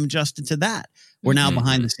think they even adjusted to that. We're now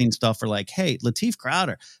behind the scenes stuff. We're like, hey, Lateef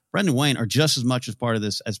Crowder, Brendan Wayne are just as much as part of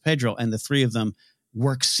this as Pedro. And the three of them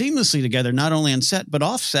work seamlessly together, not only on set, but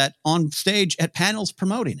off set, on stage, at panels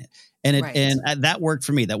promoting it. And that worked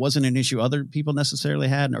for me. That wasn't an issue other people necessarily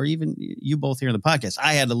had, or even you both here on the podcast.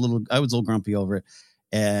 I was a little grumpy over it.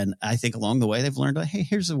 And I think along the way they've learned, hey,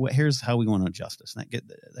 here's how we want to adjust this. And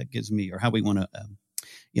that gives me, or how we want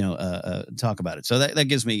to, talk about it. So that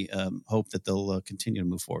gives me hope that they'll continue to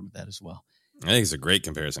move forward with that as well. I think it's a great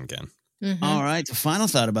comparison, Ken. Mm-hmm. All right. The final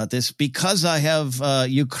thought about this, because I have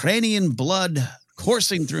Ukrainian blood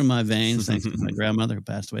coursing through my veins, thanks to my grandmother who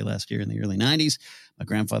passed away last year in the early 90s, my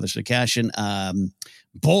grandfather Circassian,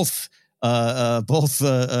 both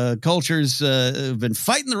cultures have been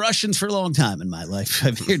fighting the Russians for a long time in my life.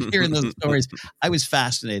 I've hearing those stories. I was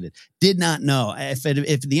fascinated. Did not know. If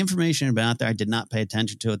the information about there, I did not pay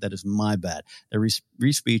attention to it. That is my bad. The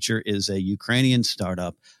Reese Beecher is a Ukrainian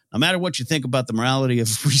startup. No matter what you think about the morality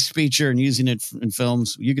of Reese Beecher and using it in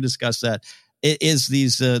films, you can discuss that. It is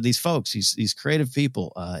these folks, these creative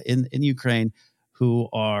people in Ukraine who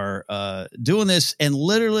are doing this and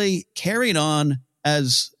literally carrying on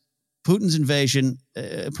as Putin's invasion,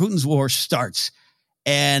 Putin's war starts.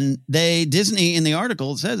 And Disney, in the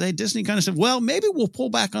article, it says, Disney kind of said, well, maybe we'll pull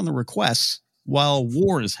back on the requests while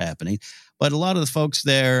war is happening. But a lot of the folks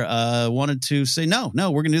there wanted to say, no,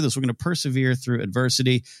 we're going to do this. We're going to persevere through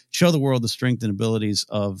adversity, show the world the strength and abilities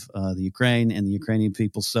of the Ukraine and the Ukrainian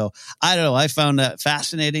people. So I don't know. I found that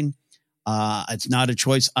fascinating. It's not a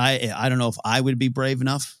choice. I don't know if I would be brave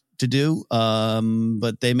enough to do,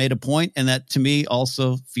 but they made a point, and that to me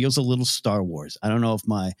also feels a little Star Wars. I don't know if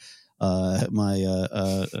my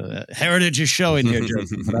heritage is showing here,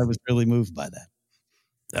 Joseph, but I was really moved by that.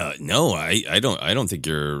 No, I don't think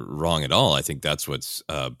you're wrong at all. I think that's what's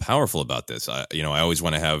powerful about this. I always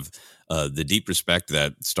want to have the deep respect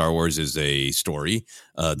that Star Wars is a story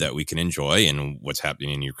that we can enjoy, and what's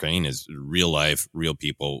happening in Ukraine is real life, real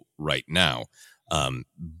people right now.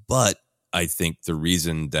 But I think the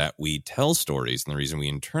reason that we tell stories and the reason we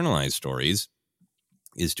internalize stories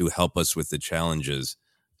is to help us with the challenges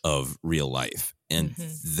of real life. And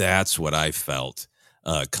that's what I felt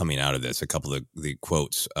coming out of this. A couple of the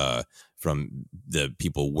quotes from the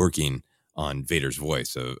people working on Vader's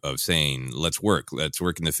voice of saying, let's work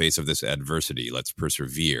in the face of this adversity. Let's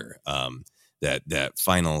persevere. That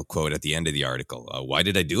final quote at the end of the article, why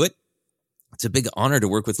did I do it? It's a big honor to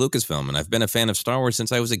work with Lucasfilm, and I've been a fan of Star Wars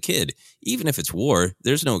since I was a kid. Even if it's war,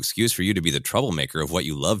 there's no excuse for you to be the troublemaker of what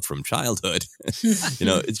you loved from childhood.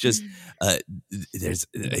 It's just, I'm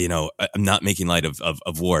not making light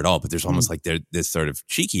of war at all, but there's almost like this sort of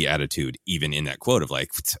cheeky attitude even in that quote of like,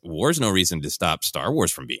 war's no reason to stop Star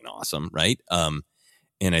Wars from being awesome, right? And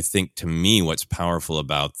I think to me what's powerful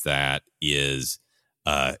about that is,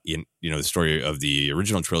 the story of the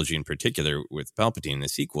original trilogy in particular with Palpatine, the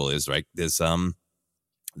sequel is right. This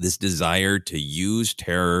desire to use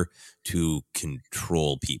terror to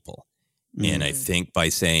control people. And I think by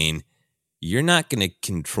saying, you're not going to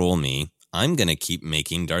control me, I'm going to keep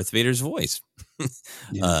making Darth Vader's voice.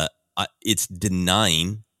 It's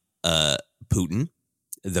denying Putin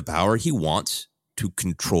the power he wants to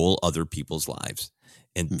control other people's lives.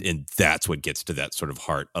 And that's what gets to that sort of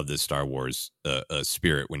heart of the Star Wars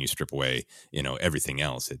spirit when you strip away, everything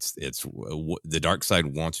else. It's the dark side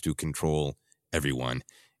wants to control everyone,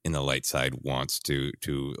 and the light side wants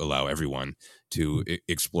to allow everyone to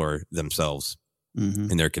explore themselves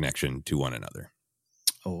and their connection to one another.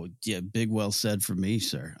 Oh, yeah. Big well said for me,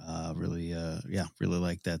 sir. Really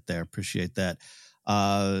like that there. Appreciate that.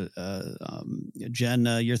 Jen,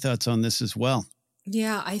 your thoughts on this as well?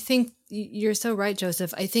 Yeah, I think you're so right,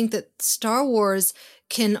 Joseph. I think that Star Wars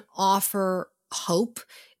can offer hope.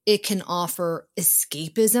 It can offer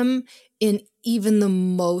escapism in even the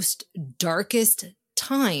most darkest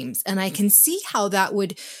times. And I can see how that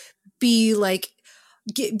would be like,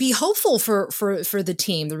 be hopeful for the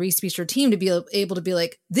team, the Reese Feature team, to be able to be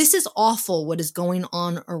like, this is awful what is going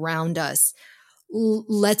on around us.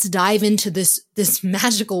 Let's dive into this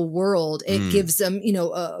magical world. It gives them,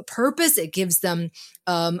 a purpose. It gives them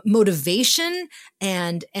motivation,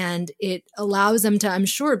 and it allows them to, I'm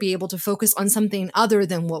sure, be able to focus on something other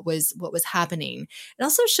than what was happening. It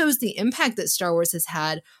also shows the impact that Star Wars has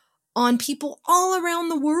had on people all around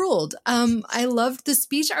the world. I loved the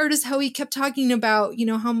speech artist, how he kept talking about,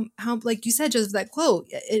 how like you said, Joseph, that quote,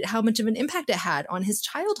 how much of an impact it had on his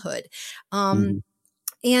childhood.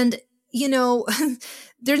 And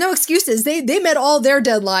there are no excuses. They met all their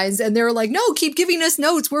deadlines, and they were like, no, keep giving us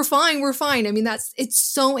notes. We're fine. I mean, it's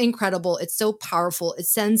so incredible. It's so powerful. It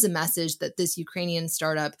sends a message that this Ukrainian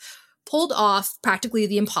startup pulled off practically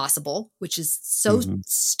the impossible, which is so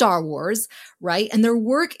Star Wars, right? And their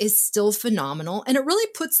work is still phenomenal, and it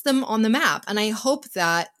really puts them on the map. And I hope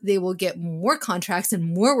that they will get more contracts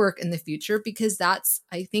and more work in the future, because that's,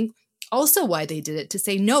 I think, also why they did it, to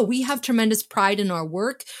say, no, we have tremendous pride in our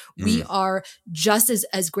work. We are just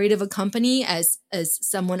as great of a company as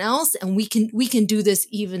someone else. And we can do this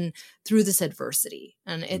even through this adversity.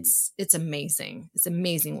 And it's amazing. It's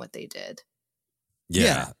amazing what they did.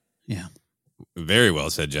 Yeah. Yeah. Very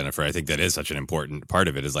well said, Jennifer. I think that is such an important part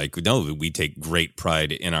of it, is like, no, we take great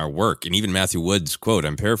pride in our work. And even Matthew Wood's quote,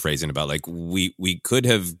 I'm paraphrasing, about like, we could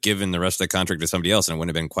have given the rest of the contract to somebody else and it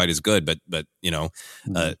wouldn't have been quite as good. But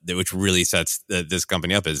which really sets this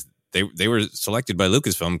company up is they were selected by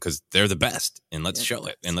Lucasfilm because they're the best, and let's show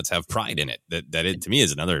it, and let's have pride in it. That it, to me,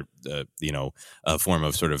 is another, form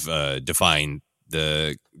of sort of defying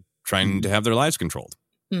the trying to have their lives controlled.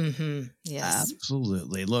 Yes,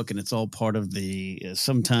 absolutely. Look, and it's all part of the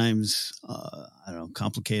sometimes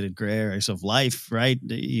complicated gray areas of life, right?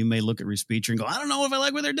 You may look at Reese Feature and go, I don't know if I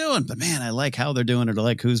like what they're doing, but man, I like how they're doing it. I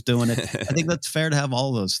like who's doing it. I think that's fair to have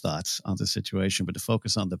all those thoughts on the situation, but to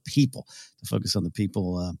focus on the people,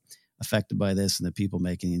 affected by this and the people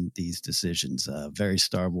making these decisions. Very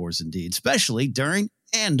Star Wars indeed, especially during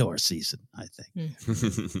Andor season, I think.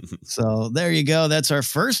 So there you go. That's our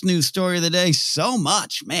first news story of the day. So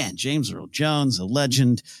much, man. James Earl Jones, a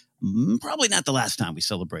legend. Probably not the last time we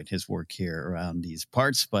celebrate his work here around these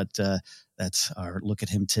parts, but That's our look at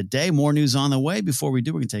him today. More news on the way. Before we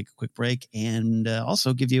do, we're going to take a quick break and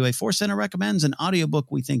also give you a Force Center recommends an audiobook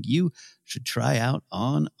we think you should try out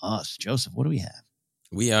on us. Joseph, what do we have?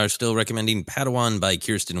 We are still recommending Padawan by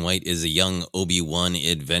Kirsten White is a young Obi-Wan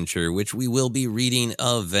adventure, which we will be reading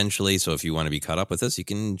eventually. So if you want to be caught up with us, you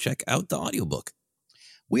can check out the audiobook.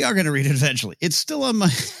 We are going to read it eventually. It's still on my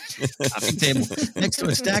coffee table next to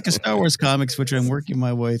a stack of Star Wars comics, which I'm working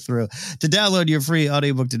my way through. To download your free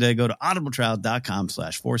audiobook today, go to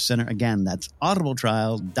audibletrial.com/Force Center. Again, that's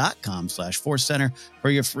audibletrial.com/Force Center for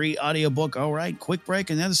your free audiobook. All right, quick break.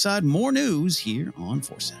 On the other side, more news here on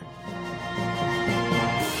Force Center.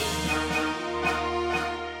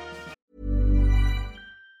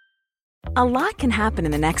 A lot can happen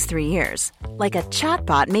in the next 3 years. Like a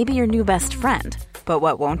chatbot may be your new best friend. But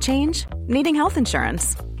what won't change? Needing health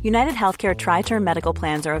insurance. United Healthcare Tri-Term Medical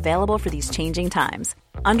Plans are available for these changing times.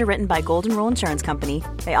 Underwritten by Golden Rule Insurance Company,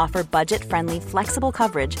 they offer budget-friendly, flexible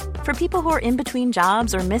coverage for people who are in between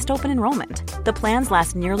jobs or missed open enrollment. The plans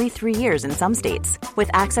last nearly 3 years in some states,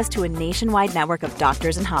 with access to a nationwide network of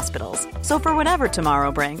doctors and hospitals. So for whatever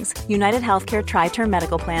tomorrow brings, United Healthcare Tri-Term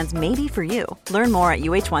Medical Plans may be for you. Learn more at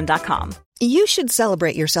uh1.com. You should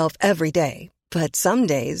celebrate yourself every day. But some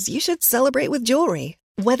days you should celebrate with jewelry.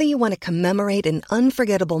 Whether you want to commemorate an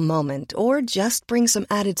unforgettable moment or just bring some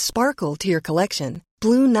added sparkle to your collection,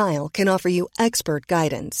 Blue Nile can offer you expert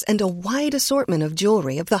guidance and a wide assortment of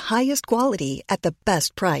jewelry of the highest quality at the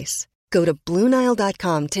best price. Go to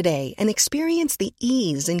BlueNile.com today and experience the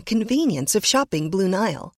ease and convenience of shopping Blue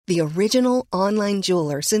Nile, the original online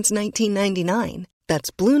jeweler since 1999.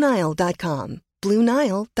 That's BlueNile.com.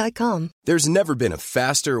 BlueNile.com. There's never been a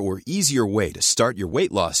faster or easier way to start your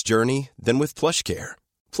weight loss journey than with PlushCare.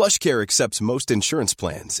 PlushCare accepts most insurance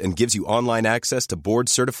plans and gives you online access to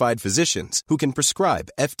board-certified physicians who can prescribe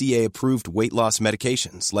FDA-approved weight loss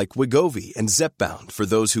medications like Wegovy and Zepbound for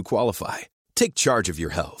those who qualify. Take charge of your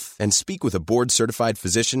health and speak with a board-certified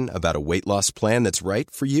physician about a weight loss plan that's right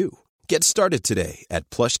for you. Get started today at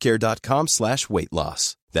plushcare.com/weight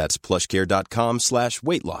loss. That's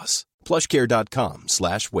plushcare.com/weight loss.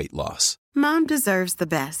 plushcare.com/weight loss. Mom deserves the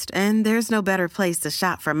best, and there's no better place to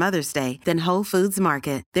shop for Mother's Day than Whole Foods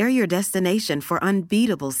Market. They're your destination for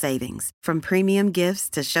unbeatable savings, from premium gifts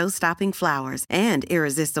to show-stopping flowers and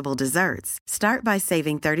irresistible desserts. Start by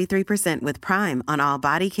saving 33% with Prime on all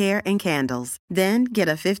body care and candles. Then get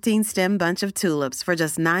a 15-stem bunch of tulips for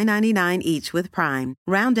just $9.99 each with Prime.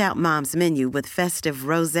 Round out Mom's menu with festive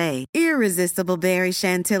rosé, irresistible berry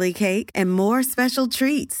chantilly cake, and more special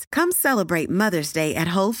treats. Come celebrate Mother's Day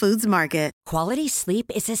at Whole Foods Market. Quality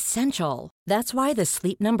sleep is essential. That's why the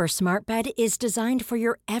Sleep Number Smart Bed is designed for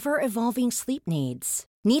your ever-evolving sleep needs.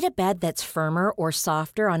 Need a bed that's firmer or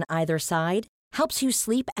softer on either side? Helps you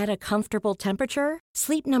sleep at a comfortable temperature?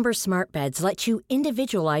 Sleep Number Smart Beds let you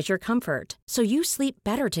individualize your comfort, so you sleep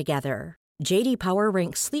better together. J.D. Power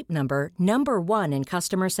ranks Sleep Number number 1 in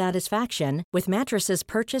customer satisfaction with mattresses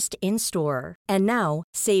purchased in-store. And now,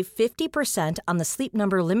 save 50% on the Sleep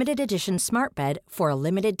Number Limited Edition Smart Bed for a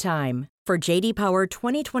limited time. For J.D. Power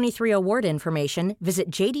 2023 award information, visit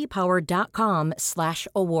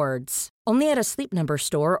jdpower.com/awards. Only at a Sleep Number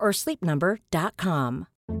store or sleepnumber.com.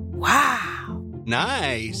 Wow.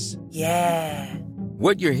 Nice. Yeah.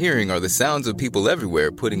 What you're hearing are the sounds of people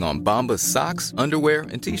everywhere putting on Bombas socks, underwear,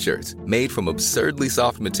 and T-shirts made from absurdly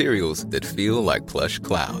soft materials that feel like plush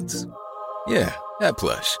clouds. Yeah, that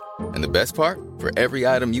plush. And the best part? For every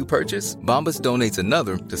item you purchase, Bombas donates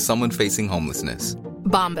another to someone facing homelessness.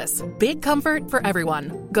 Bombas. Big comfort for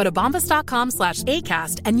everyone. Go to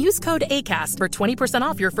bombas.com/ACAST and use code ACAST for 20%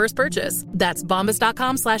 off your first purchase. That's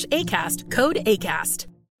bombas.com/ACAST. Code ACAST.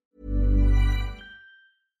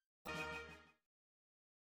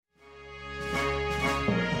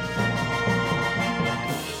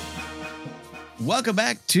 Welcome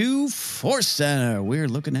back to Force Center. We're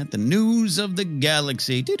looking at the news of the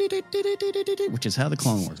galaxy, which is how the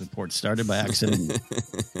Clone Wars report started by accident.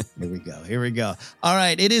 Here we go. All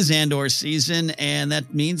right, it is Andor season, and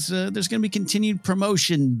that means there's going to be continued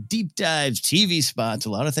promotion, deep dives, TV spots, a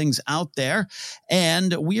lot of things out there.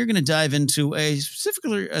 And we are going to dive into a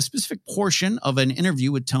specific portion of an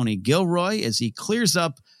interview with Tony Gilroy as he clears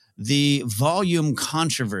up the volume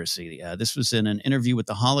controversy. This was in an interview with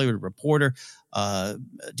The Hollywood Reporter.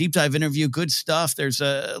 Deep dive interview, good stuff. There's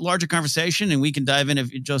a larger conversation, and we can dive in.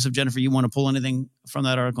 If Joseph, Jennifer, you want to pull anything from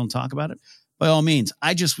that article and talk about it, by all means.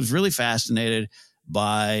 I just was really fascinated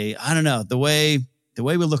by, I don't know, the way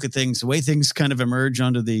we look at things, the way things kind of emerge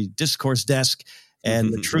onto the discourse desk,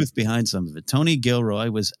 and the truth behind some of it. Tony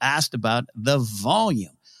Gilroy was asked about the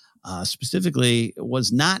volume specifically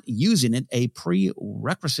was not using it a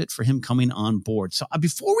prerequisite for him coming on board. So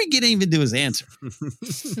before we get even to his answer,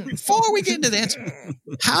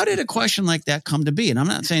 how did a question like that come to be? And I'm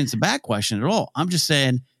not saying it's a bad question at all. I'm just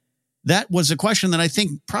saying that was a question that I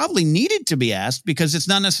think probably needed to be asked because it's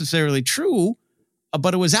not necessarily true,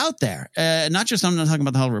 but it was out there. I'm not talking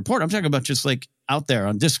about the Hollywood Report. I'm talking about just like out there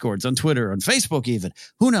on Discords, on Twitter, on Facebook even.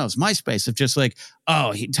 Who knows? MySpace of just like,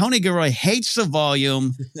 Tony Gilroy hates the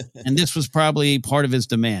volume, and this was probably part of his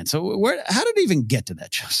demand. So how did it even get to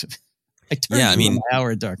that, Joseph? An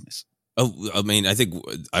hour of darkness. I think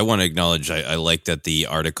I want to acknowledge, I like that the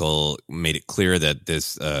article made it clear that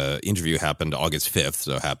this interview happened August 5th.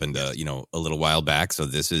 So it happened, a little while back. So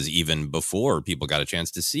this is even before people got a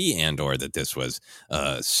chance to see Andor, that this was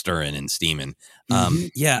stirring and steaming.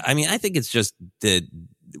 I think it's just that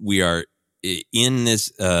we are in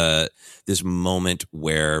this moment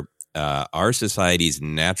where our society's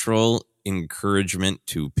natural encouragement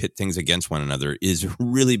to pit things against one another is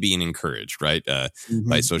really being encouraged, right?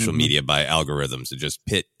 By social media, by algorithms, to just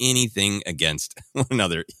pit anything against one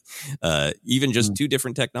another, even just two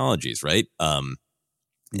different technologies, right? And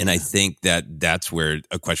I think that's where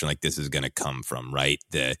a question like this is going to come from, right?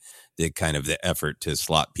 The kind of the effort to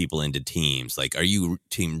slot people into teams. Like, are you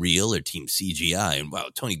team real or team CGI? And wow,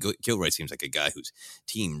 Tony Gilroy seems like a guy who's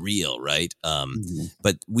team real, right?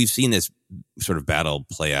 But we've seen this sort of battle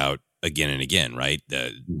play out again and again, right?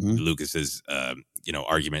 Lucas's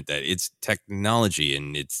argument that it's technology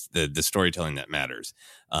and it's the storytelling that matters.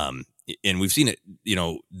 And we've seen it,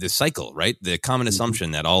 the cycle, right? The common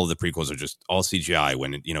assumption that all of the prequels are just all CGI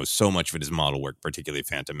when, so much of it is model work, particularly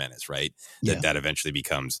Phantom Menace, right? That eventually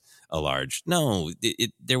becomes a large,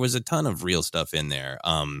 there was a ton of real stuff in there.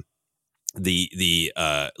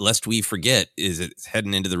 The lest we forget is it's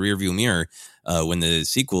heading into the rearview mirror when the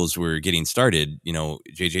sequels were getting started.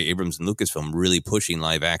 J.J. Abrams and Lucasfilm really pushing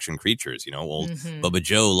live action creatures. Old Bubba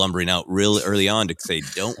Joe lumbering out real early on to say,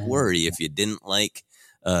 "Don't worry if you didn't like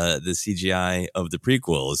the CGI of the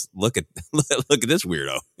prequels. Look at this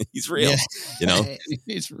weirdo. He's real."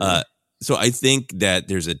 He's real. So I think that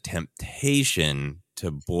there's a temptation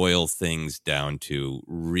to boil things down to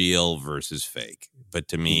real versus fake. But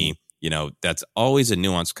to me, that's always a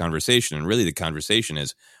nuanced conversation. And really the conversation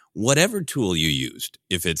is whatever tool you used,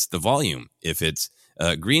 if it's the volume, if it's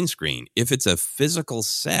green screen, if it's a physical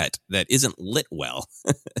set that isn't lit well,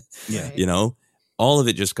 all of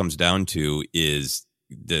it just comes down to is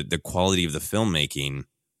the quality of the filmmaking.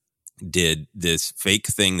 Did this fake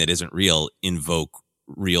thing that isn't real invoke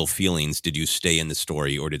real feelings? Did you stay in the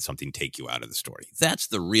story or did something take you out of the story? That's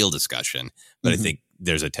the real discussion. But I think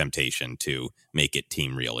there's a temptation to make it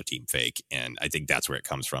team real or team fake. And I think that's where it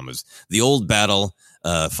comes from, is the old battle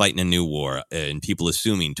fighting a new war and people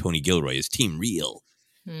assuming Tony Gilroy is team real.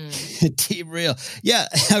 Team real. Yeah.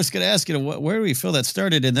 I was going to ask you, where do we feel that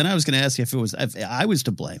started? And then I was going to ask you if I was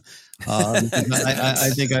to blame. I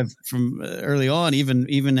think from early on,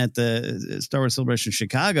 even at the Star Wars Celebration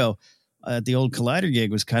Chicago, at the old Collider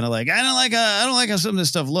gig, was kind of like, I don't like how some of this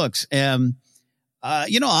stuff looks.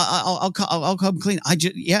 I'll come clean. I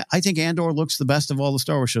think Andor looks the best of all the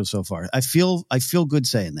Star Wars shows so far. I feel good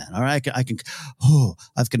saying that. All right.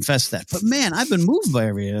 I've confessed that, but man, I've been moved by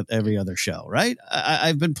every other show, right?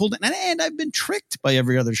 I've been pulled in and I've been tricked by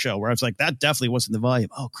every other show where I was like, that definitely wasn't the volume.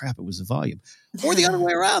 Oh crap. It was the volume. Or the other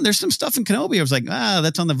way around. There's some stuff in Kenobi. I was like,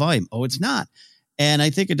 that's on the volume. Oh, it's not. And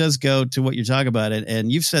I think it does go to what you're talking about.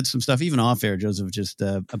 And you've said some stuff, even off air, Joseph, just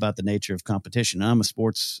about the nature of competition. I'm a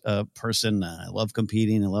sports person. I love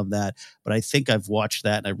competing. I love that. But I think I've watched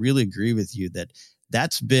that. And I really agree with you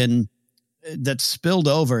that's spilled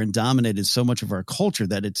over and dominated so much of our culture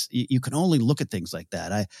that you can only look at things like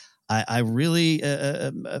that. I really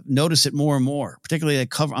notice it more and more, particularly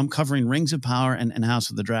I'm covering Rings of Power and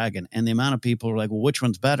House of the Dragon. And the amount of people are like, well, which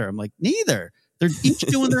one's better? I'm like, neither. They're each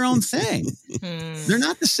doing their own thing. They're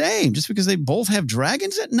not the same. Just because they both have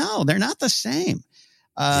dragons? No, they're not the same.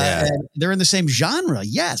 They're in the same genre,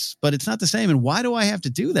 yes, but it's not the same. And why do I have to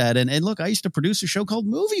do that? And look, I used to produce a show called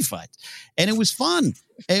Movie Fights, and it was fun.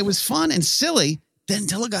 It was fun and silly then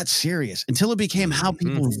until it got serious, until it became how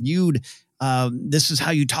people viewed this is how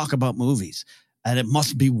you talk about movies. And it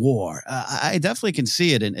must be war. I definitely can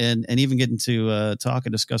see it, and even getting to talk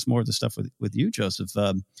and discuss more of the stuff with you, Joseph.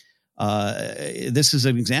 This is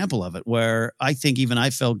an example of it where I think even I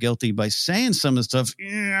felt guilty by saying some of the stuff.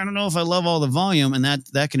 I don't know if I love all the volume, and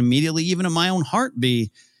that can immediately, even in my own heart, be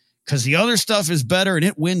because the other stuff is better and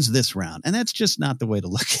it wins this round. And that's just not the way to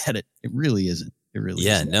look at it. It really isn't. It really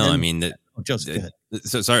isn't. No, I mean, Joseph, go ahead.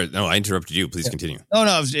 So sorry, no, I interrupted you. Please continue. Oh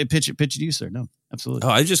no, I was pitch it to you, sir. No, absolutely.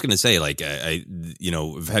 Oh, I was just going to say, like, I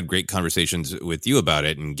have had great conversations with you about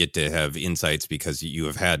it and get to have insights because you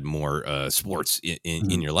have had more sports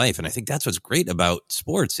in your life. And I think that's what's great about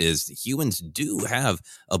sports is humans do have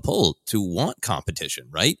a pull to want competition,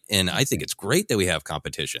 right? And I think it's great that we have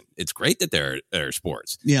competition. It's great that there are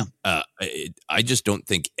sports. Yeah. I just don't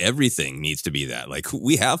think everything needs to be that. Like,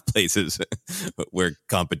 we have places where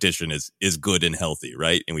competition is good and healthy,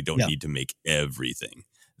 right? And we don't need to make everything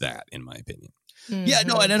that, in my opinion. Yeah,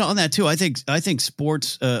 no, and on that too, I think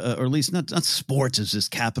sports, or at least not sports is this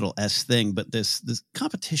capital S thing, but this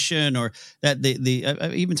competition, or that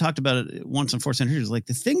I even talked about it once on Force Center, like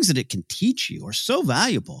the things that it can teach you are so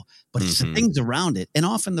valuable, but it's the things around it, and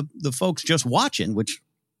often the folks just watching, which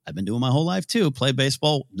I've been doing my whole life too, play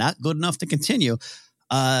baseball, not good enough to continue.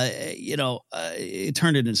 It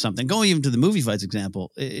turned it into something. Going even to the movie fights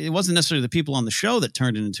example, it wasn't necessarily the people on the show that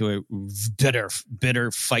turned it into a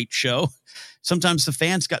bitter fight show. Sometimes the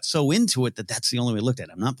fans got so into it that's the only way to look at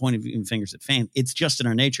it. I'm not pointing fingers at fans. It's just in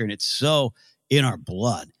our nature, and it's so in our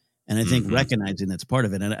blood. And I think recognizing that's part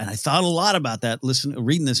of it. And I thought a lot about that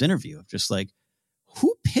reading this interview of just like,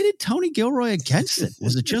 who pitted Tony Gilroy against it?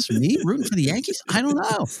 Was it just me rooting for the Yankees? I don't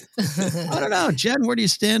know. Jen, where do you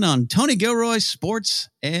stand on Tony Gilroy, sports,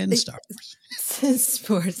 and Star Wars?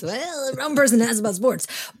 Sports. Well, the wrong person asked about sports.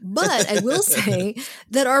 But I will say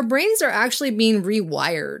that our brains are actually being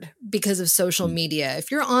rewired because of social media.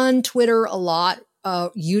 If you're on Twitter a lot,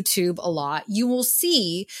 YouTube a lot, you will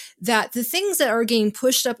see that the things that are getting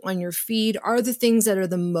pushed up on your feed are the things that are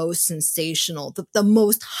the most sensational, the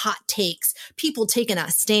most hot takes, people taking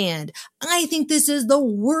a stand. I think this is the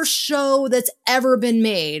worst show that's ever been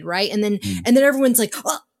made, right? And then everyone's like,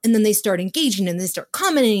 oh, and then they start engaging and they start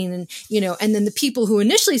commenting and, and then the people who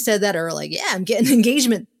initially said that are like, yeah, I'm getting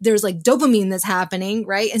engagement. There's like dopamine that's happening,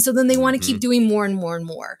 right? And so then they want to keep doing more and more and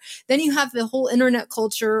more. Then you have the whole internet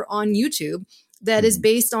culture on YouTube that is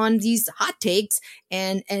based on these hot takes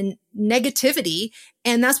and negativity.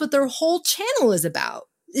 And that's what their whole channel is about,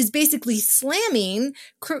 is basically slamming,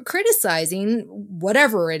 criticizing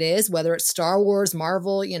whatever it is, whether it's Star Wars,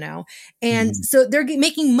 Marvel, and so they're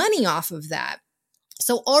making money off of that.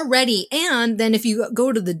 So already, and then if you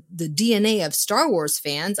go to the DNA of Star Wars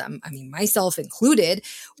fans, I mean, myself included,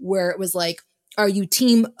 where it was like, are you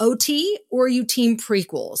team OT or are you team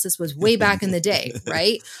prequels? This was way back in the day,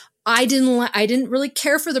 right? I didn't really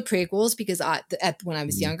care for the prequels because when I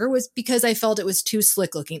was younger was because I felt it was too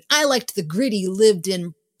slick looking. I liked the gritty, lived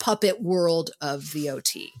in puppet world of the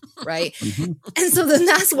OT, right? And so then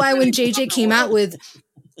that's why when JJ came out with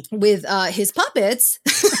his puppets,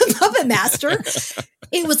 Puppet Master,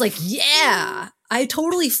 it was like, yeah, I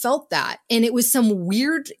totally felt that. And it was some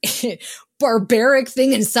weird barbaric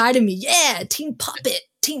thing inside of me. Yeah, team puppet,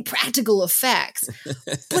 team practical effects.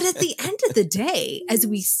 But at the end of the day, as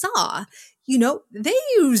we saw, they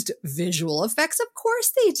used visual effects. Of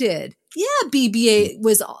course they did. Yeah, BB-8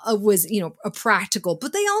 was a practical,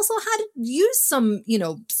 but they also had to use some,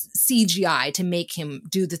 CGI to make him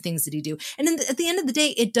do the things that he do. And at the end of the day,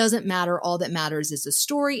 it doesn't matter. All that matters is the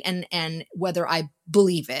story and whether I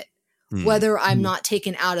believe it, whether I'm not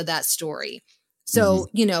taken out of that story. So,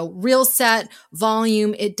 real set,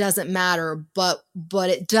 volume, it doesn't matter, but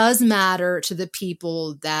it does matter to the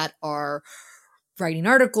people that are writing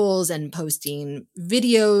articles and posting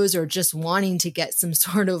videos or just wanting to get some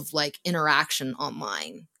sort of like interaction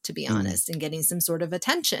online, to be honest, and getting some sort of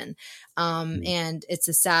attention. And it's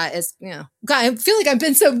a sad, God, I feel like I've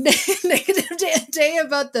been so negative today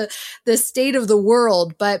about the state of the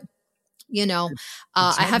world, but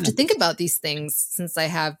I have to think about these things since I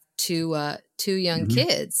have two young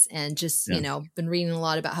kids and just, been reading a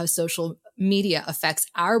lot about how social media affects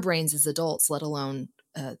our brains as adults, let alone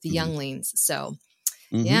the younglings. So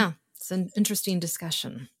it's an interesting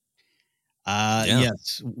discussion.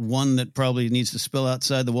 Yes, one that probably needs to spill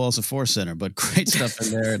outside the walls of Force Center, but great stuff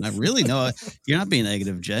in there. And I really know you're not being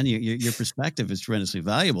negative, Jen. Your perspective is tremendously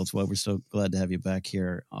valuable. It's why we're so glad to have you back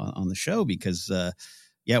here on the show because,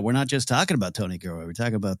 we're not just talking about Tony Gilroy. We're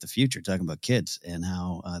talking about the future, talking about kids and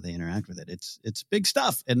how they interact with it. It's big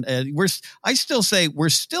stuff. And I still say we're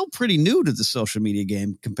still pretty new to the social media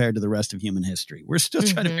game compared to the rest of human history. We're still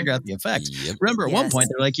trying to figure out the effects. Yep. Remember, at one point,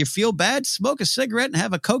 they're like, you feel bad, smoke a cigarette and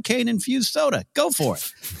have a cocaine-infused soda. Go for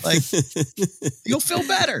it. Like, you'll feel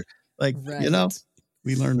better. Like,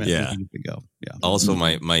 we learned that years ago. Yeah. Also,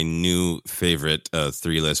 my new favorite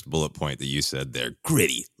three-list bullet point that you said there: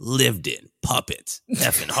 gritty, lived in, puppets,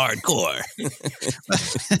 effing hardcore.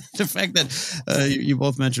 The fact that you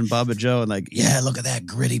both mentioned Baba Joe and like, yeah, look at that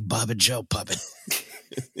gritty Baba Joe puppet.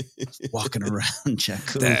 Walking around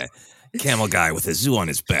Jakku. The camel guy with a zoo on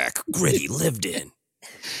his back. Gritty lived in.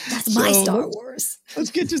 That's my Star Wars. Let's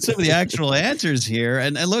get to some of the actual answers here.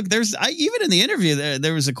 And look, even in the interview,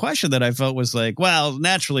 there was a question that I felt was like, well,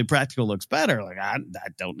 naturally practical looks better. Like, I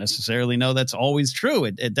don't necessarily know that's always true.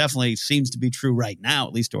 It definitely seems to be true right now,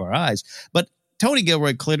 at least to our eyes. But Tony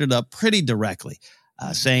Gilroy cleared it up pretty directly,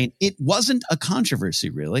 saying it wasn't a controversy,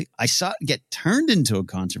 really. I saw it get turned into a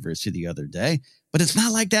controversy the other day, but it's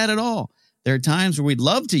not like that at all. There are times where we'd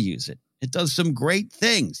love to use it. It does some great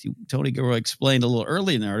things. Tony Gilroy explained a little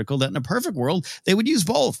early in the article that in a perfect world, they would use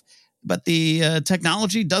both. But the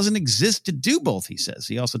technology doesn't exist to do both, he says.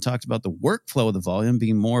 He also talked about the workflow of the volume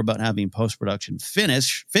being more about having post-production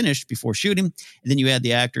finished before shooting. And then you add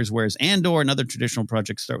the actors, whereas Andor and other traditional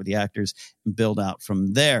projects start with the actors and build out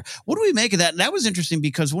from there. What do we make of that? And that was interesting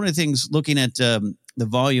because one of the things looking at the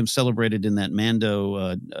volume celebrated in that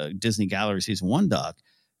Mando Disney Gallery Season 1 doc,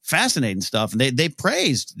 fascinating stuff. And they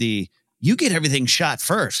praised you get everything shot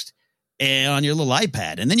first and on your little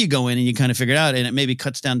iPad, and then you go in and you kind of figure it out, and it maybe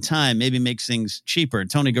cuts down time, maybe makes things cheaper. And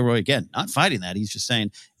Tony Gilroy, again, not fighting that. He's just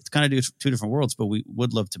saying it's kind of two different worlds, but we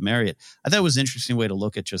would love to marry it. I thought it was an interesting way to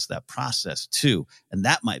look at just that process too. And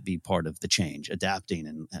that might be part of the change, adapting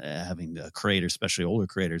and having creators, especially older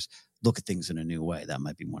creators, look at things in a new way. That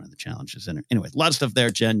might be one of the challenges. And anyway, a lot of stuff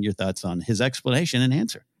there. Jen, your thoughts on his explanation and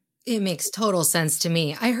answer? It makes total sense to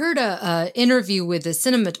me. I heard a interview with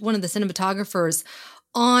one of the cinematographers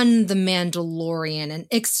on The Mandalorian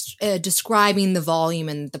and describing the volume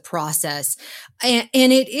and the process. And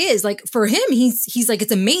it is like, for him, he's like,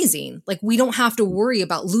 it's amazing. Like, we don't have to worry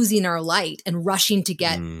about losing our light and rushing to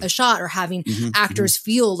get a shot or having actors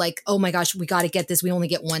feel like, oh my gosh, we got to get this. We only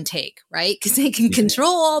get one take, right? Because they can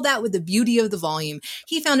control all that with the beauty of the volume.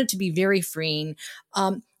 He found it to be very freeing.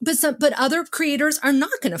 But other creators are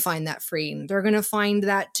not going to find that freeing. They're going to find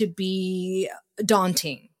that to be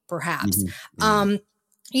daunting, perhaps.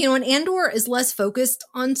 And Andor is less focused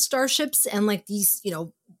on starships and like these,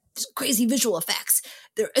 crazy visual effects.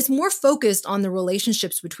 It's more focused on the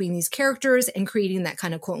relationships between these characters and creating that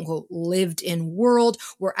kind of quote unquote lived in world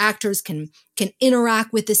where actors can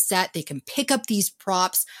interact with the set. They can pick up these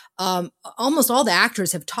props. Almost all the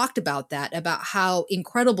actors have talked about that, about how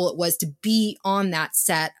incredible it was to be on that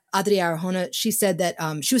set. Adria Arjona, she said that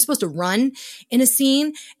she was supposed to run in a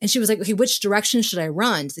scene and she was like, okay, which direction should I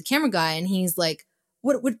run? To the camera guy. And he's like,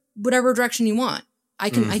 whatever direction you want. I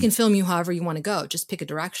can film you however you want to go. Just pick a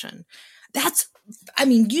direction.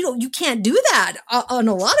 You can't do that on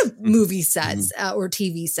a lot of movie sets or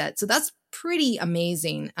TV sets. So that's pretty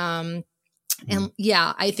amazing. And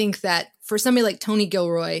yeah, I think that for somebody like Tony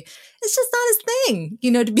Gilroy, it's just not his thing,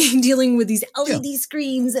 to be dealing with these LED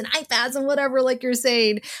screens and iPads and whatever, like you're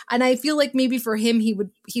saying. And I feel like maybe for him, he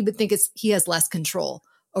would think he has less control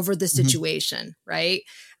over the situation, right?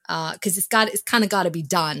 Because it's kind of got to be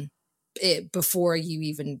done before you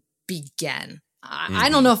even begin. I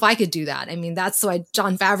don't know if I could do that. I mean, that's why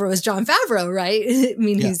Jon Favreau is Jon Favreau, right? I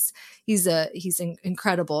mean, he's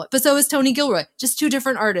incredible. But so is Tony Gilroy. Just two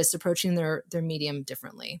different artists approaching their medium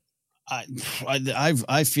differently.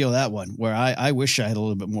 I feel that one where I wish I had a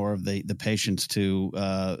little bit more of the patience to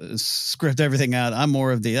script everything out. I'm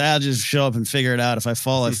more of I'll just show up and figure it out. If I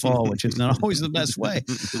fall, I fall, which is not always the best way.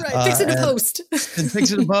 Right, fix it in post. And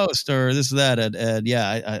fix it in post or this or that. And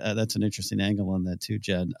yeah, that's an interesting angle on that too,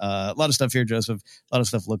 Jen. A lot of stuff here, Joseph. A lot of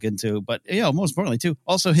stuff to look into. But most importantly too,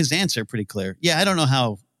 also his answer pretty clear. Yeah, I don't know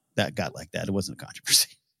how that got like that. It wasn't a controversy.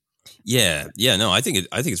 Yeah. No, I think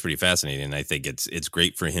it's pretty fascinating. And I think it's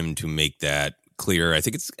great for him to make that clear. I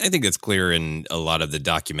think it's clear in a lot of the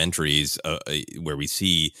documentaries where we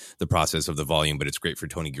see the process of the volume, but it's great for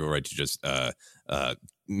Tony Gilroy to just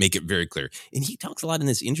make it very clear. And he talks a lot in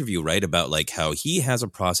this interview, right, about like how he has a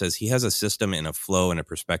process, he has a system and a flow and a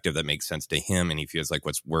perspective that makes sense to him. And he feels like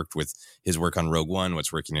what's worked with his work on Rogue One,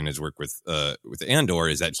 what's working in his work with Andor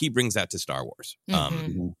is that he brings that to Star Wars.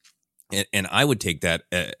 And I would take that,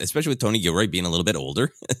 especially with Tony Gilroy being a little bit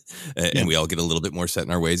older, and we all get a little bit more set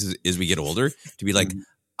in our ways as we get older, to be like,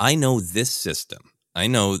 I know this system. I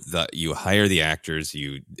know that you hire the actors,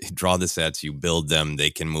 you draw the sets, you build them, they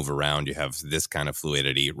can move around, you have this kind of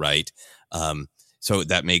fluidity, right? So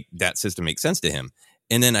that system makes sense to him.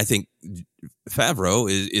 And then I think Favreau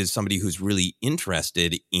is somebody who's really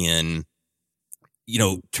interested in,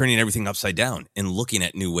 turning everything upside down and looking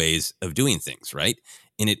at new ways of doing things, right?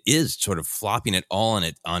 And it is sort of flopping it all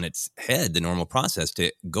on its head, the normal process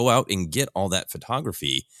to go out and get all that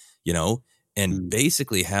photography, and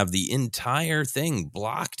basically have the entire thing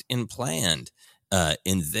blocked and planned.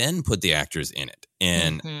 and then put the actors in it.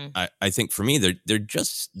 And I think for me, they're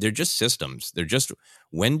just systems. They're just,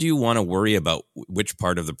 when do you want to worry about which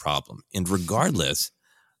part of the problem? And regardless,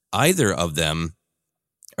 either of them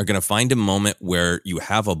are going to find a moment where you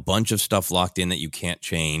have a bunch of stuff locked in that you can't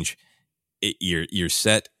change. You've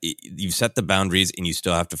set the boundaries, and you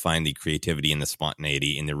still have to find the creativity and the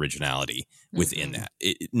spontaneity and the originality within that.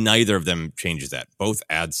 Neither of them changes that. Both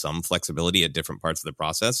add some flexibility at different parts of the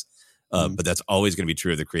process. But that's always going to be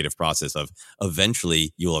true of the creative process of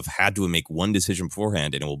eventually you'll have had to make one decision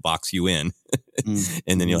beforehand, and it will box you in.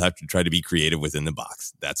 And then you'll have to try to be creative within the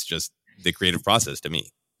box. That's just the creative process to me.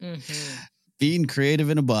 Being creative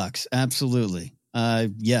in a box. Absolutely.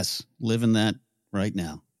 Yes. Living that right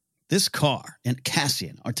now. This car and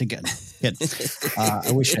Cassian are together.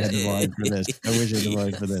 I wish I had the volume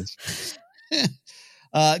for this.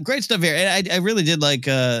 Great stuff here. And I really did like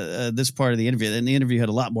this part of the interview. And the interview had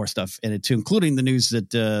a lot more stuff in it, too, including the news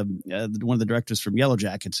that one of the directors from Yellow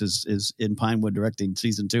Jackets is in Pinewood directing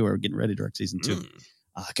season 2, or getting ready to direct season 2.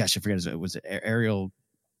 Gosh, I forget. Was it Ariel?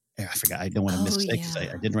 I forgot. I don't want to mistake.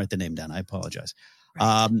 I didn't write the name down. I apologize.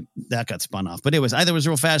 Right. That got spun off, but anyways, I thought it was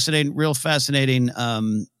real fascinating.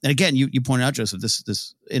 And again, you pointed out, Joseph,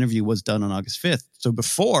 this interview was done on August 5th. So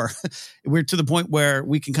before we're to the point where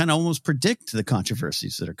we can kind of almost predict the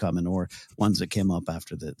controversies that are coming, or ones that came up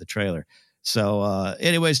after the trailer. So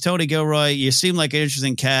anyways, Tony Gilroy, you seem like an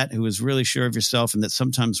interesting cat who is really sure of yourself, and that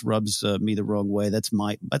sometimes rubs me the wrong way. That's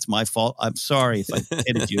my fault. I'm sorry if I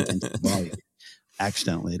hitted you into the volume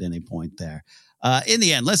accidentally at any point there. In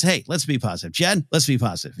the end, let's be positive. Jen, let's be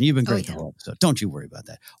positive. You've been great the whole episode. Don't you worry about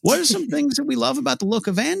that. What are some things that we love about the look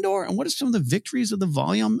of Andor, and what are some of the victories of the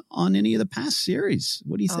volume on any of the past series?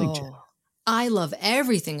 What do you think, Jen? I love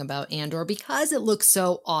everything about Andor because it looks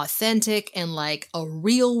so authentic and like a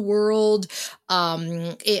real world.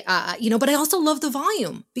 But I also love the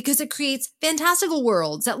volume because it creates fantastical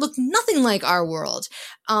worlds that look nothing like our world.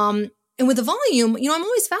 And with the volume, I'm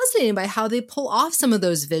always fascinated by how they pull off some of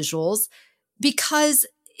those visuals, because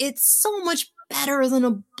it's so much better than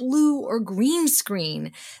a blue or green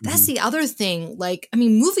screen. That's the other thing.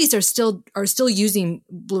 Movies are still using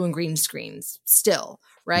blue and green screens still,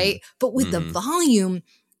 right? But with the volume,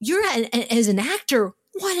 you're as an actor,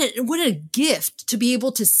 what a gift to be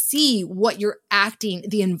able to see what you're acting,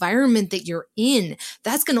 the environment that you're in.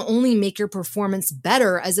 That's going to only make your performance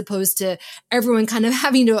better, as opposed to everyone kind of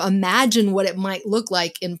having to imagine what it might look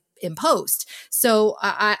like in post. So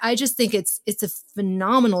I just think it's a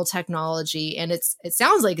phenomenal technology, and it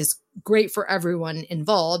sounds like it's great for everyone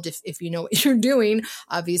involved if you know what you're doing,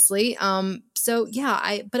 obviously. But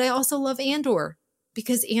I also love Andor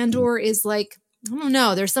because Andor is like, I don't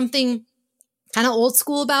know, there's something kind of old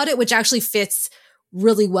school about it, which actually fits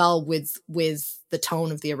really well with the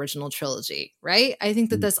tone of the original trilogy, right? I think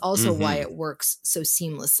that's also why it works so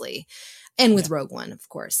seamlessly, and with Rogue One, of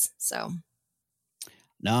course. So.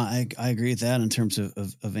 No, I agree with that in terms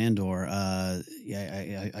of Andor.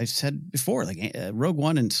 I said before, Rogue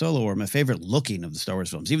One and Solo are my favorite looking of the Star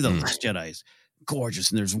Wars films. Even though Last Jedi is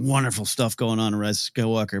gorgeous and there's wonderful stuff going on in Rise of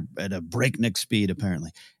Skywalker at a breakneck speed,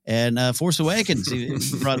 apparently. And Force Awakens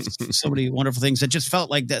brought so many wonderful things that just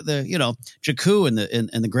felt like that. Jakku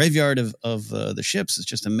and the graveyard of the ships is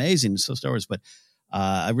just amazing. It's so Star Wars, but.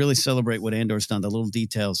 I really celebrate what Andor's done. The little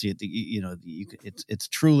details, it's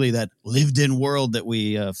truly that lived-in world that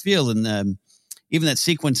we feel, and even that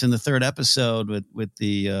sequence in the third episode with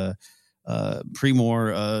the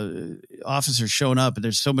Primor officers showing up. And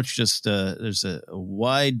there's so much there's a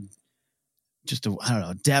wide,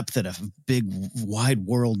 depth and a big wide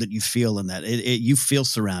world that you feel in that. You feel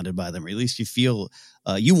surrounded by them, or at least you feel.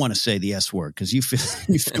 You want to say the S word because you feel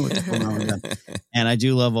what's going on with them. And I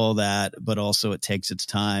do love all that, but also it takes its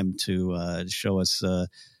time to show us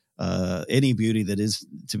any beauty that is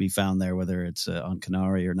to be found there, whether it's on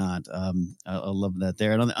Kenari or not. I love that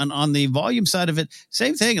there. And on the volume side of it,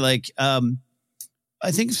 same thing. I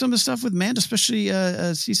think some of the stuff with Mando, especially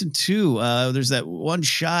season 2, there's that one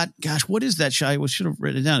shot. Gosh, what is that shot? I should have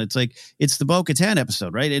written it down. It's the Bo-Katan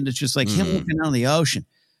episode, right? And it's just like him looking down the ocean.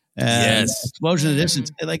 Yes. Explosion in the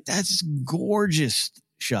distance. That's gorgeous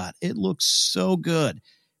shot. It looks so good.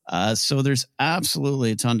 So there's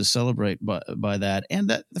absolutely a ton to celebrate by that. And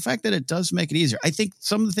that the fact that it does make it easier. I think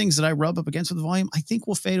some of the things that I rub up against with the volume, I think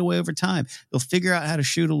will fade away over time. They'll figure out how to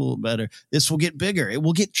shoot a little better. This will get bigger. It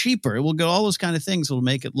will get cheaper. It will get all those kind of things will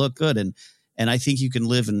make it look good. And I think you can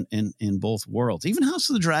live in both worlds. Even House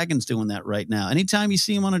of the Dragon's doing that right now. Anytime you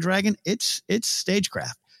see him on a dragon, it's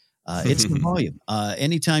stagecraft. It's the volume.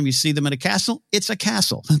 Anytime you see them in a castle, it's a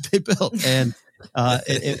castle that they built. And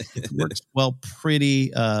It works well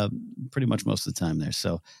pretty much most of the time there.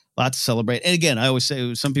 So lots to celebrate. And again, I always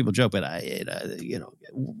say, some people joke, but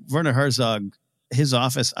Werner Herzog, his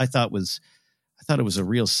office, I thought it was a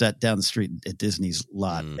real set down the street at Disney's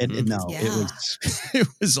lot. It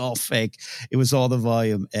was all fake. It was all the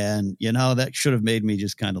volume. And, that should have made me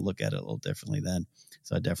just kind of look at it a little differently then.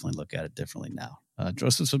 So I definitely look at it differently now.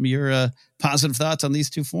 Joseph, some of your positive thoughts on these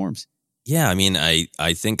two forms? Yeah, I mean, I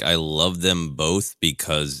think I love them both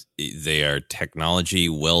because they are technology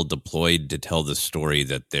well deployed to tell the story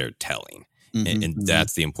that they're telling. And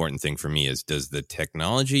that's the important thing for me is, does the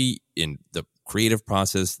technology in the creative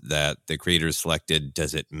process that the creators selected,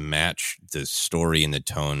 does it match the story and the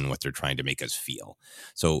tone, what they're trying to make us feel?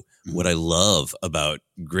 So what I love about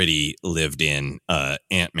gritty lived in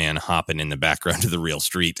Ant-Man hopping in the background of the real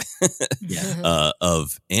street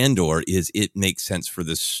of Andor is it makes sense for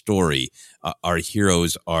the story. Our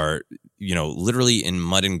heroes are, literally in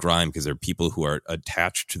mud and grime because they're people who are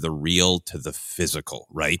attached to the real, to the physical,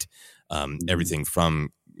 right? Everything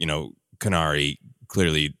from, Kenari,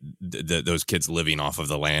 clearly those kids living off of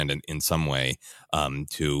the land in some way,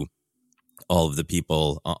 to all of the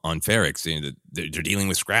people on Ferrix. They're dealing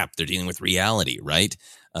with scrap. They're dealing with reality, right?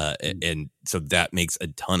 And so that makes a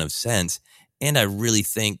ton of sense. And I really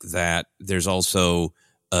think that there's also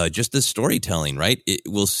just the storytelling, right?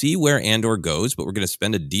 We'll see where Andor goes, but we're going to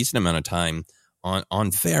spend a decent amount of time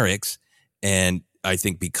on Ferrix. And I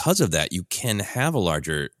think because of that, you can have a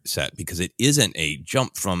larger set because it isn't a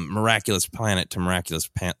jump from miraculous planet to miraculous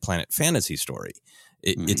planet fantasy story.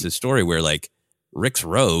 It's a story where, like, Rick's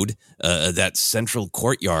Road, that central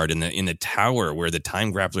courtyard in the tower where the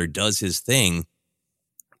Time Grappler does his thing,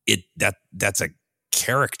 that's a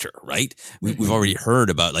character, right? We've already heard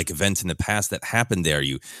about like events in the past that happened there.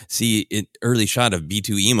 You see an early shot of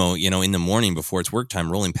B2 Emo, in the morning before it's work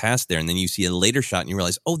time, rolling past there, and then you see a later shot and you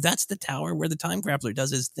realize, oh, that's the tower where the Time Grappler does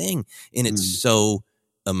his thing, and it's so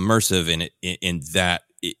immersive in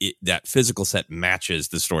that physical set matches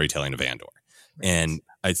the storytelling of Andor. Right. And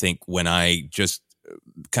I think when I just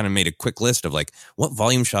kind of made a quick list of like, what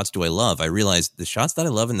volume shots do I love? I realized the shots that I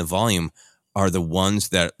love in the volume are the ones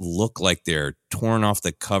that look like they're torn off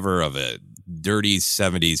the cover of a dirty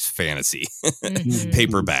 70s fantasy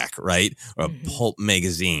paperback, right? Or a pulp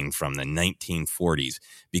magazine from the 1940s,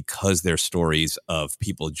 because they're stories of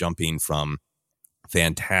people jumping from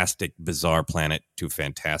fantastic, bizarre planet to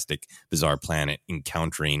fantastic, bizarre planet,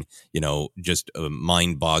 encountering, just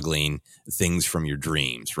mind-boggling things from your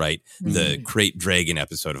dreams, right? The Krayt Dragon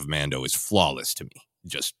episode of Mando is flawless to me.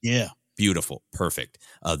 Just beautiful, perfect.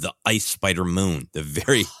 The Ice Spider Moon, the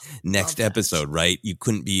very next episode, right? You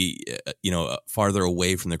couldn't be, farther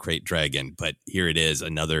away from the Krayt Dragon, but here it is,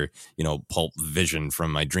 another, pulp vision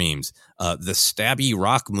from my dreams. The Stabby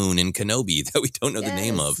Rock Moon in Kenobi that we don't know the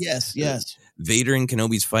name of. Yes. Vader and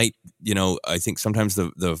Kenobi's fight, I think sometimes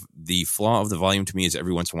the flaw of the volume to me is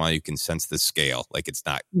every once in a while you can sense the scale. Like it's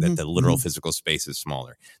not that the literal physical space is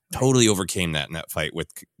smaller. Totally overcame that in that fight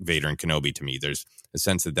with Vader and Kenobi to me. There's a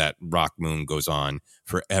sense that rock moon goes on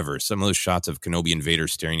forever. Some of those shots of Kenobi and Vader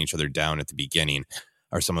staring each other down at the beginning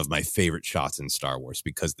are some of my favorite shots in Star Wars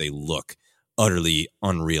because they look utterly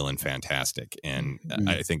unreal and fantastic. And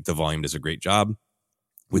I think the volume does a great job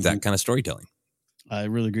with that kind of storytelling. I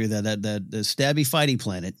really agree with that the Stabby Fighting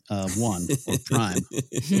Planet 1 or Prime,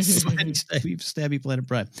 Stabby Planet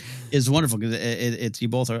Prime is wonderful because it's you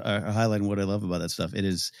both are highlighting what I love about that stuff. It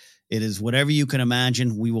is whatever you can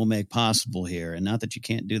imagine we will make possible here, and not that you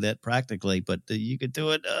can't do that practically, but you could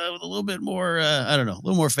do it with a little bit more a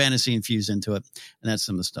little more fantasy infused into it, and that's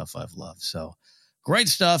some of the stuff I've loved. So great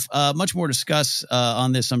stuff. Much more to discuss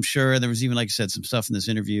on this, I'm sure. There was even, like I said, some stuff in this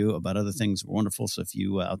interview about other things wonderful. So if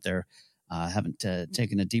you out there haven't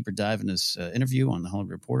taken a deeper dive in this interview on the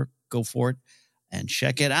Hollywood Reporter, go for it and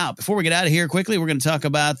check it out. Before we get out of here quickly, we're going to talk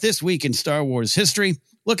about this week in Star Wars history,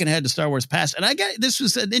 looking ahead to Star Wars past. And this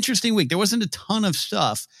was an interesting week. There wasn't a ton of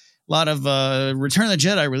stuff. A lot of Return of the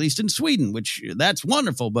Jedi released in Sweden, which that's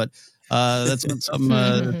wonderful, but that's not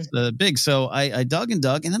something big. So I dug, and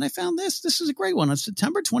then I found this. This is a great one. On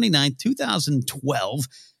September 29th, 2012,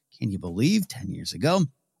 can you believe, 10 years ago,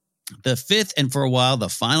 the fifth and for a while the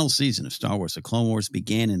final season of Star Wars: The Clone Wars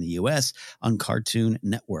began in the U.S. on Cartoon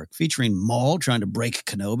Network, featuring Maul trying to break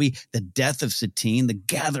Kenobi, the death of Satine, the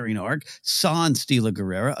Gathering arc, Saw and Stila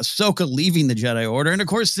Guerrera, Ahsoka leaving the Jedi Order, and of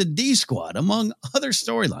course the D-Squad, among other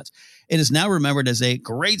storylines. It is now remembered as a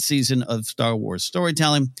great season of Star Wars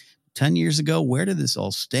storytelling. 10 years ago, where did this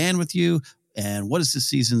all stand with you? and what is this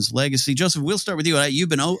season's legacy? Joseph, we'll start with you. You've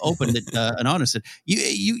been open and honest.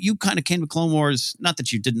 You kind of came to Clone Wars, not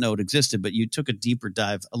that you didn't know it existed, but you took a deeper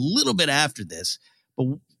dive a little bit after this. But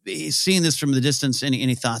seeing this from the distance,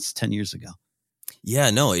 any thoughts 10 years ago?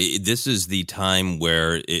 Yeah, no, this is the time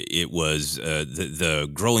where it was the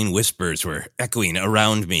growing whispers were echoing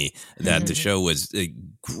around me that the show was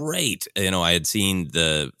great. I had seen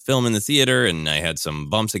the film in the theater and I had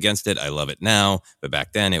some bumps against it. I love it now, but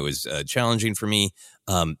back then it was challenging for me.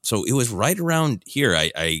 So it was right around here.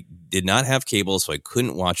 I did not have cable, so I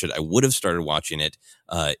couldn't watch it. I would have started watching it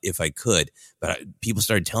if I could, but people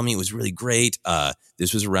started telling me it was really great.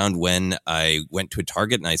 This was around when I went to a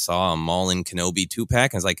Target and I saw a Maul and Kenobi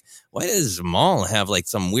 2-pack. I was like, why does Maul have like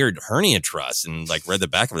some weird hernia truss? And like read the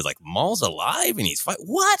back of it, like Maul's alive and he's fighting.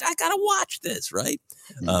 What? I gotta watch this, right?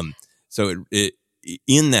 So it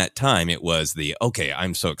in that time, it was okay,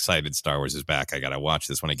 I'm so excited Star Wars is back. I gotta watch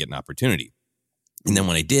this when I get an opportunity. And then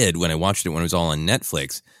when I watched it when it was all on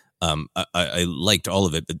Netflix, I liked all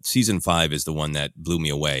of it, but season 5 is the one that blew me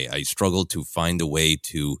away. I struggled to find a way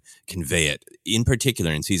to convey it. In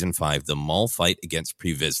particular, in season 5, the Maul fight against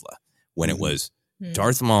Pre Vizsla, when it was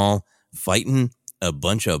Darth Maul fighting a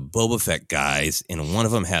bunch of Boba Fett guys, and one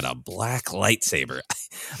of them had a black lightsaber.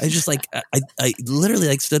 I just I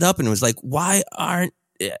literally stood up and was like, why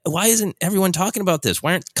isn't everyone talking about this?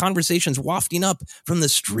 Why aren't conversations wafting up from the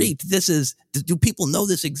street? Do people know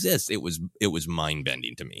this exists? It was mind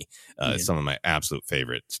bending to me. Some of my absolute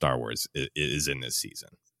favorite Star Wars is in this season.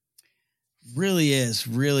 Really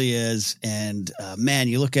is. And man,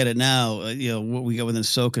 you look at it now, what we got with an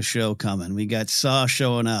Ahsoka show coming. We got Saw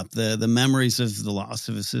showing up, the memories of the loss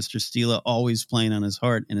of his sister Steela always playing on his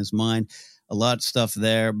heart and his mind. A lot of stuff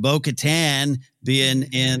there. Bo-Katan being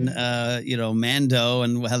in, Mando,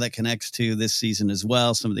 and how that connects to this season as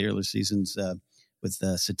well. Some of the earlier seasons with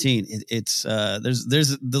Satine. There's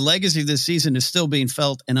the legacy of this season is still being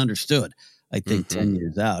felt and understood, I think, 10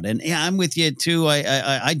 years out. And yeah, I'm with you too.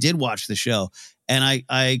 I did watch the show, and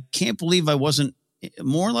I can't believe I wasn't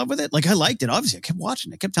more in love with it. Like, I liked it. Obviously, I kept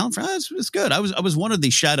watching it. I kept telling friends, it's good. I was one of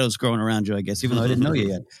these shadows growing around you, I guess, even though I didn't know you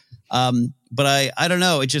yet. But I don't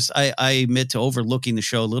know. It just, I admit to overlooking the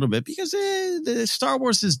show a little bit because the Star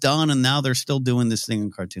Wars is done, and now they're still doing this thing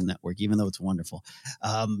on Cartoon Network, even though it's wonderful.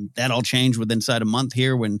 That all changed within inside a month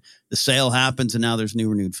here when the sale happens, and now there's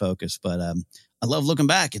renewed focus. But I love looking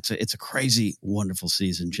back. It's a crazy, wonderful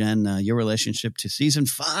season. Jen, your relationship to season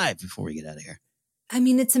 5 before we get out of here. I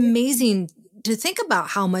mean, it's amazing to think about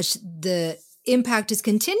how much the impact is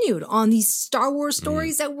continued on these Star Wars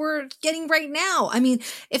stories that we're getting right now. I mean,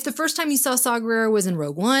 if the first time you saw Saw Gerrera was in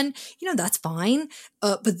Rogue One, that's fine.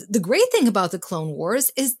 But the great thing about the Clone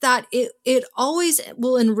Wars is that it always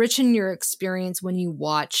will enrich your experience when you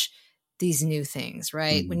watch these new things,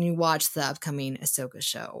 right? When you watch the upcoming Ahsoka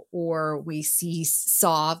show, or we see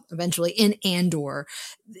Saw eventually in Andor,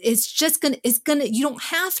 it's gonna, you don't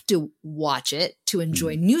have to watch it to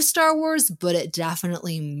enjoy new Star Wars, but it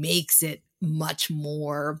definitely makes it much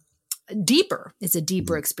more deeper. It's a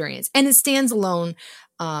deeper experience, and it stands alone.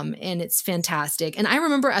 And it's fantastic. And I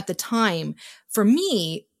remember at the time, for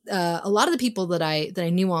me, a lot of the people that I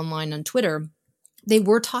knew online on Twitter, they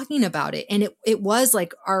were talking about it, and it was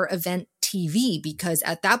like our event TV, because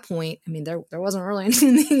at that point, I mean, there wasn't really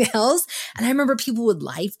anything else. And I remember people would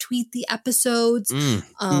live tweet the episodes.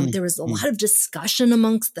 There was a lot of discussion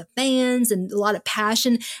amongst the fans and a lot of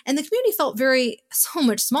passion, and the community felt so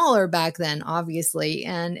much smaller back then, obviously.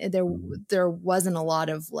 And there wasn't a lot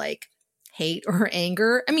of hate or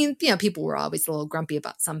anger. I mean, people were always a little grumpy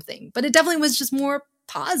about something, but it definitely was just more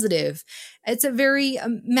positive. It's a very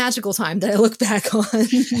magical time that I look back on.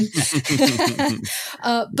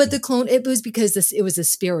 But it was because it was the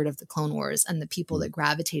spirit of the Clone Wars, and the people that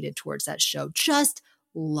gravitated towards that show just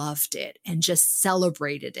loved it and just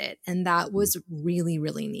celebrated it. And that was really,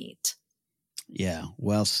 really neat. Yeah,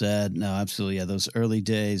 well said. No, absolutely. Yeah, those early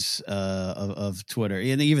days of Twitter,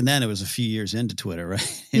 and even then, it was a few years into Twitter,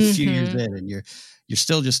 right? A few years in, and you're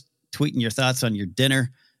still just tweeting your thoughts on your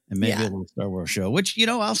dinner. And maybe a little Star Wars show, which,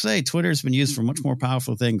 I'll say Twitter has been used for much more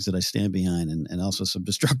powerful things that I stand behind, and also some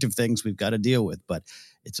destructive things we've got to deal with, but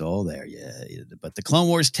it's all there. Yeah. But the Clone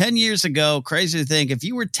Wars 10 years ago, crazy to think, if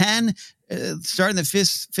you were 10, starting the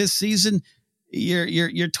fifth season,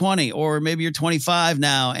 you're 20, or maybe you're 25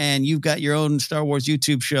 now, and you've got your own Star Wars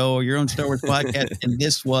YouTube show or your own Star Wars podcast. And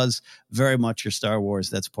this was very much your Star Wars.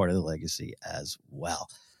 That's part of the legacy as well.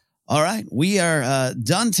 All right, we are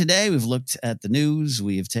done today. We've looked at the news.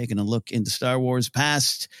 We have taken a look into Star Wars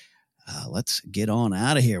past let's get on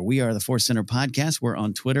out of here. We are the Force Center Podcast. We're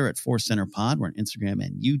on Twitter at Force Center Pod. We're on Instagram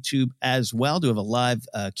and YouTube as well. Do have a live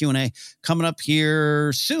Q&A coming up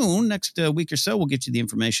here soon. Next week or so, we'll get you the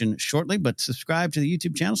information shortly, but subscribe to the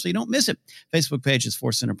YouTube channel so you don't miss it. Facebook page is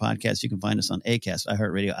Force Center Podcast. You can find us on Acast,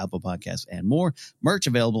 iHeartRadio, Apple Podcasts, and more. Merch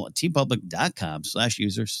available at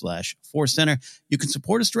tpublic.com/user/Force Center. You can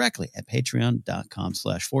support us directly at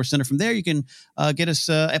patreon.com/Force Center. From there, you can get us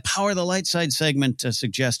a Power the Light Side segment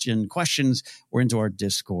suggestion, questions, or into our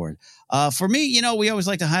Discord. For me, we always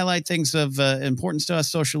like to highlight things of importance to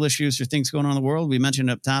us, social issues or things going on in the world. We mentioned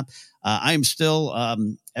up top. I am still,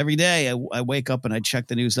 every day, I wake up and I check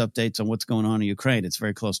the news updates on what's going on in Ukraine. It's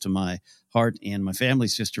very close to my heart and my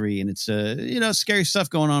family's history. And it's, scary stuff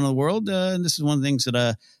going on in the world. And this is one of the things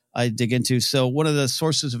that I dig into. So one of the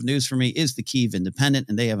sources of news for me is the Kyiv Independent,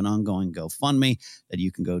 and they have an ongoing GoFundMe that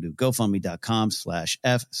you can go to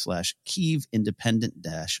gofundme.com/F/Kyiv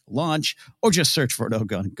Independent-launch, or just search for it on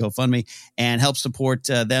GoFundMe and help support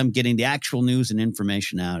them getting the actual news and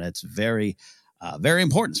information out. It's very, very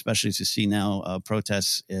important, especially as you see now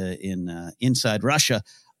protests inside Russia.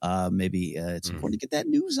 Maybe it's important to get that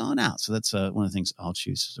news on out. So that's one of the things I'll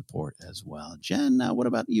choose to support as well. Jen, what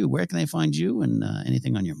about you? Where can they find you and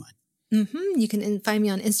anything on your mind? You can find me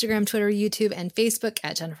on Instagram, Twitter, YouTube, and Facebook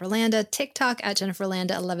at Jennifer Landa, TikTok at Jennifer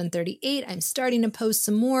Landa 1138. I'm starting to post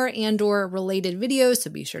some more and/or related videos, so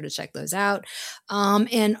be sure to check those out.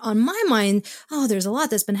 And on my mind, there's a lot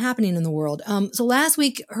that's been happening in the world. So last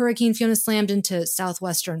week, Hurricane Fiona slammed into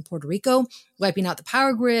southwestern Puerto Rico, wiping out the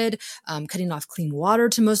power grid, cutting off clean water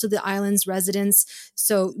to most of the island's residents.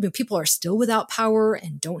 So people are still without power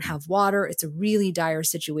and don't have water. It's a really dire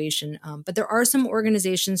situation. But there are some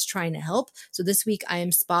organizations trying to help. So this week I am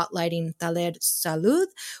spotlighting Taller Salud,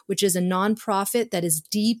 which is a nonprofit that is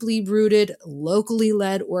deeply rooted, locally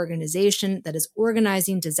led organization that is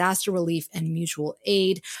organizing disaster relief and mutual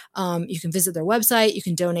aid. You can visit their website. You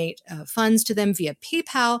can donate funds to them via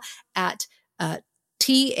PayPal at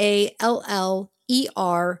TALLERSAULD,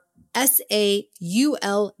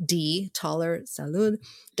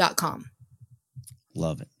 tallersalud.com.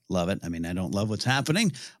 Love it. Love it. I mean, I don't love what's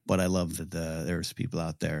happening, but I love that there's people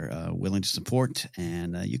out there willing to support,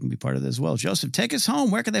 and you can be part of it as well. Joseph, take us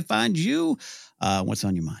home. Where can they find you? What's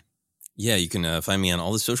on your mind? Yeah, you can find me on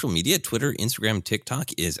all the social media. Twitter, Instagram, TikTok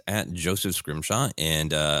is at Joseph Scrimshaw.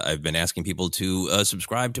 And I've been asking people to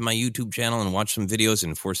subscribe to my YouTube channel and watch some videos.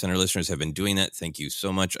 And Force Center listeners have been doing that. Thank you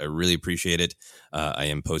so much. I really appreciate it. I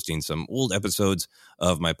am posting some old episodes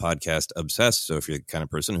of my podcast, Obsessed. So if you're the kind of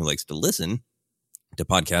person who likes to listen to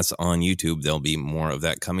podcasts on YouTube, there'll be more of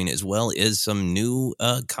that coming, as well as some new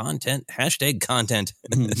content, hashtag content,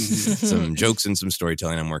 some jokes and some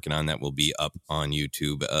storytelling I'm working on that will be up on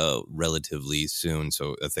YouTube relatively soon.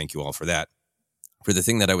 So thank you all for that. For the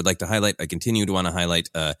thing that I would like to highlight, I continue to want to highlight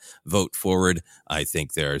Vote Forward. I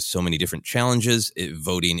think there are so many different challenges.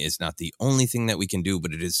 Voting is not the only thing that we can do,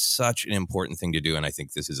 but it is such an important thing to do. And I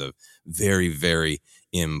think this is a very, very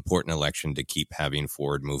important election to keep having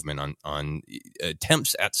forward movement on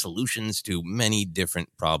attempts at solutions to many different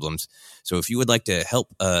problems. So if you would like to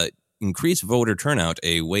help increase voter turnout,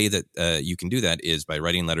 a way that you can do that is by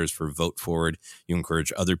writing letters for Vote Forward. You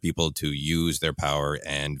encourage other people to use their power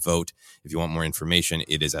and vote. If you want more information,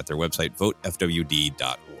 it is at their website,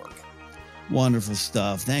 votefwd.org. Wonderful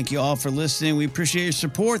stuff. Thank you all for listening. We appreciate your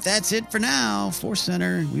support. That's it for now. Force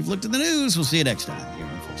Center, we've looked at the news. We'll see you next time here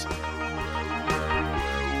on Force Center.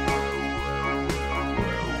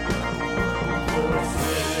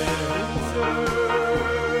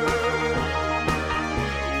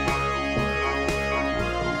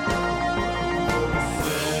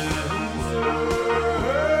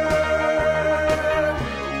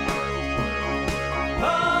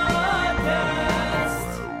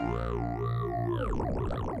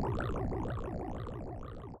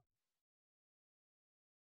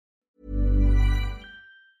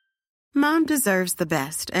 Mom deserves the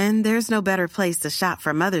best, and there's no better place to shop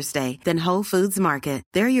for Mother's Day than Whole Foods Market.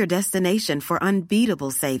 They're your destination for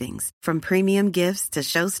unbeatable savings, from premium gifts to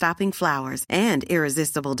show-stopping flowers and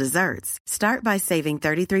irresistible desserts. Start by saving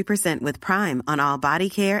 33% with Prime on all body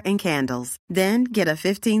care and candles. Then get a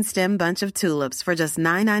 15-stem bunch of tulips for just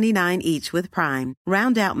 $9.99 each with Prime.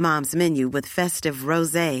 Round out Mom's menu with festive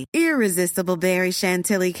rosé, irresistible berry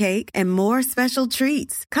chantilly cake, and more special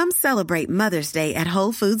treats. Come celebrate Mother's Day at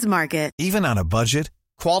Whole Foods Market. Even on a budget,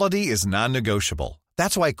 quality is non-negotiable.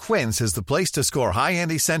 That's why Quince is the place to score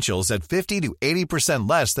high-end essentials at 50 to 80%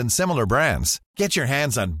 less than similar brands. Get your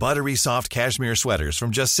hands on buttery soft cashmere sweaters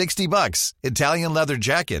from just $60, Italian leather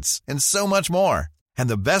jackets, and so much more. And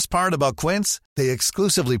the best part about Quince, they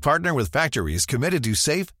exclusively partner with factories committed to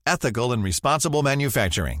safe, ethical, and responsible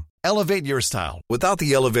manufacturing. Elevate your style without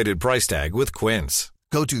the elevated price tag with Quince.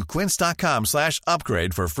 Go to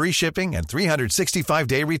quince.com/upgrade for free shipping and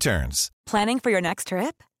 365-day returns. Planning for your next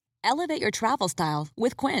trip? Elevate your travel style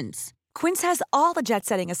with Quince. Quince has all the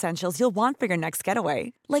jet-setting essentials you'll want for your next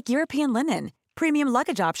getaway, like European linen, premium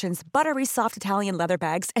luggage options, buttery soft Italian leather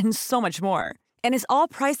bags, and so much more. And is all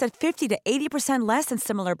priced at 50 to 80% less than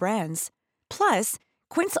similar brands. Plus,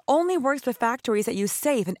 Quince only works with factories that use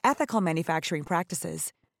safe and ethical manufacturing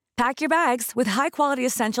practices. Pack your bags with high-quality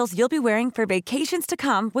essentials you'll be wearing for vacations to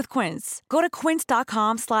come with Quince. Go to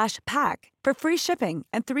quince.com/pack for free shipping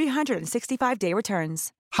and 365-day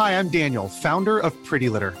returns. Hi, I'm Daniel, founder of Pretty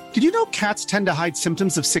Litter. Did you know cats tend to hide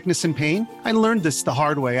symptoms of sickness and pain? I learned this the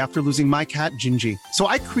hard way after losing my cat, Gingy. So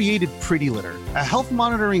I created Pretty Litter, a health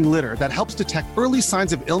monitoring litter that helps detect early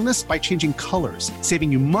signs of illness by changing colors, saving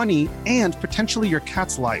you money and potentially your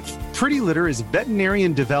cat's life. Pretty Litter is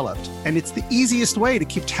veterinarian developed, and it's the easiest way to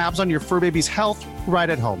keep tabs on your fur baby's health right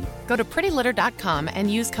at home. Go to prettylitter.com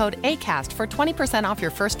and use code ACAST for 20% off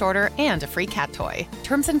your first order and a free cat toy.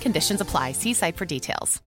 Terms and conditions apply. See site for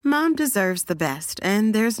details. Mom deserves the best,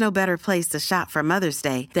 and there's no better place to shop for Mother's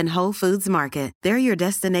Day than Whole Foods Market. They're your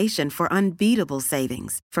destination for unbeatable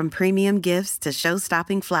savings, from premium gifts to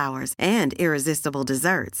show-stopping flowers and irresistible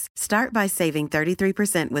desserts. Start by saving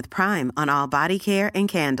 33% with Prime on all body care and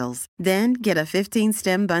candles. Then get a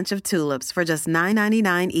 15-stem bunch of tulips for just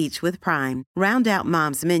 $9.99 each with Prime. Round out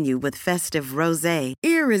Mom's menu with festive rosé,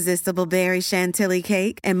 irresistible berry chantilly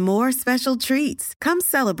cake, and more special treats. Come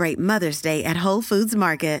celebrate Mother's Day at Whole Foods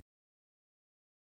Market.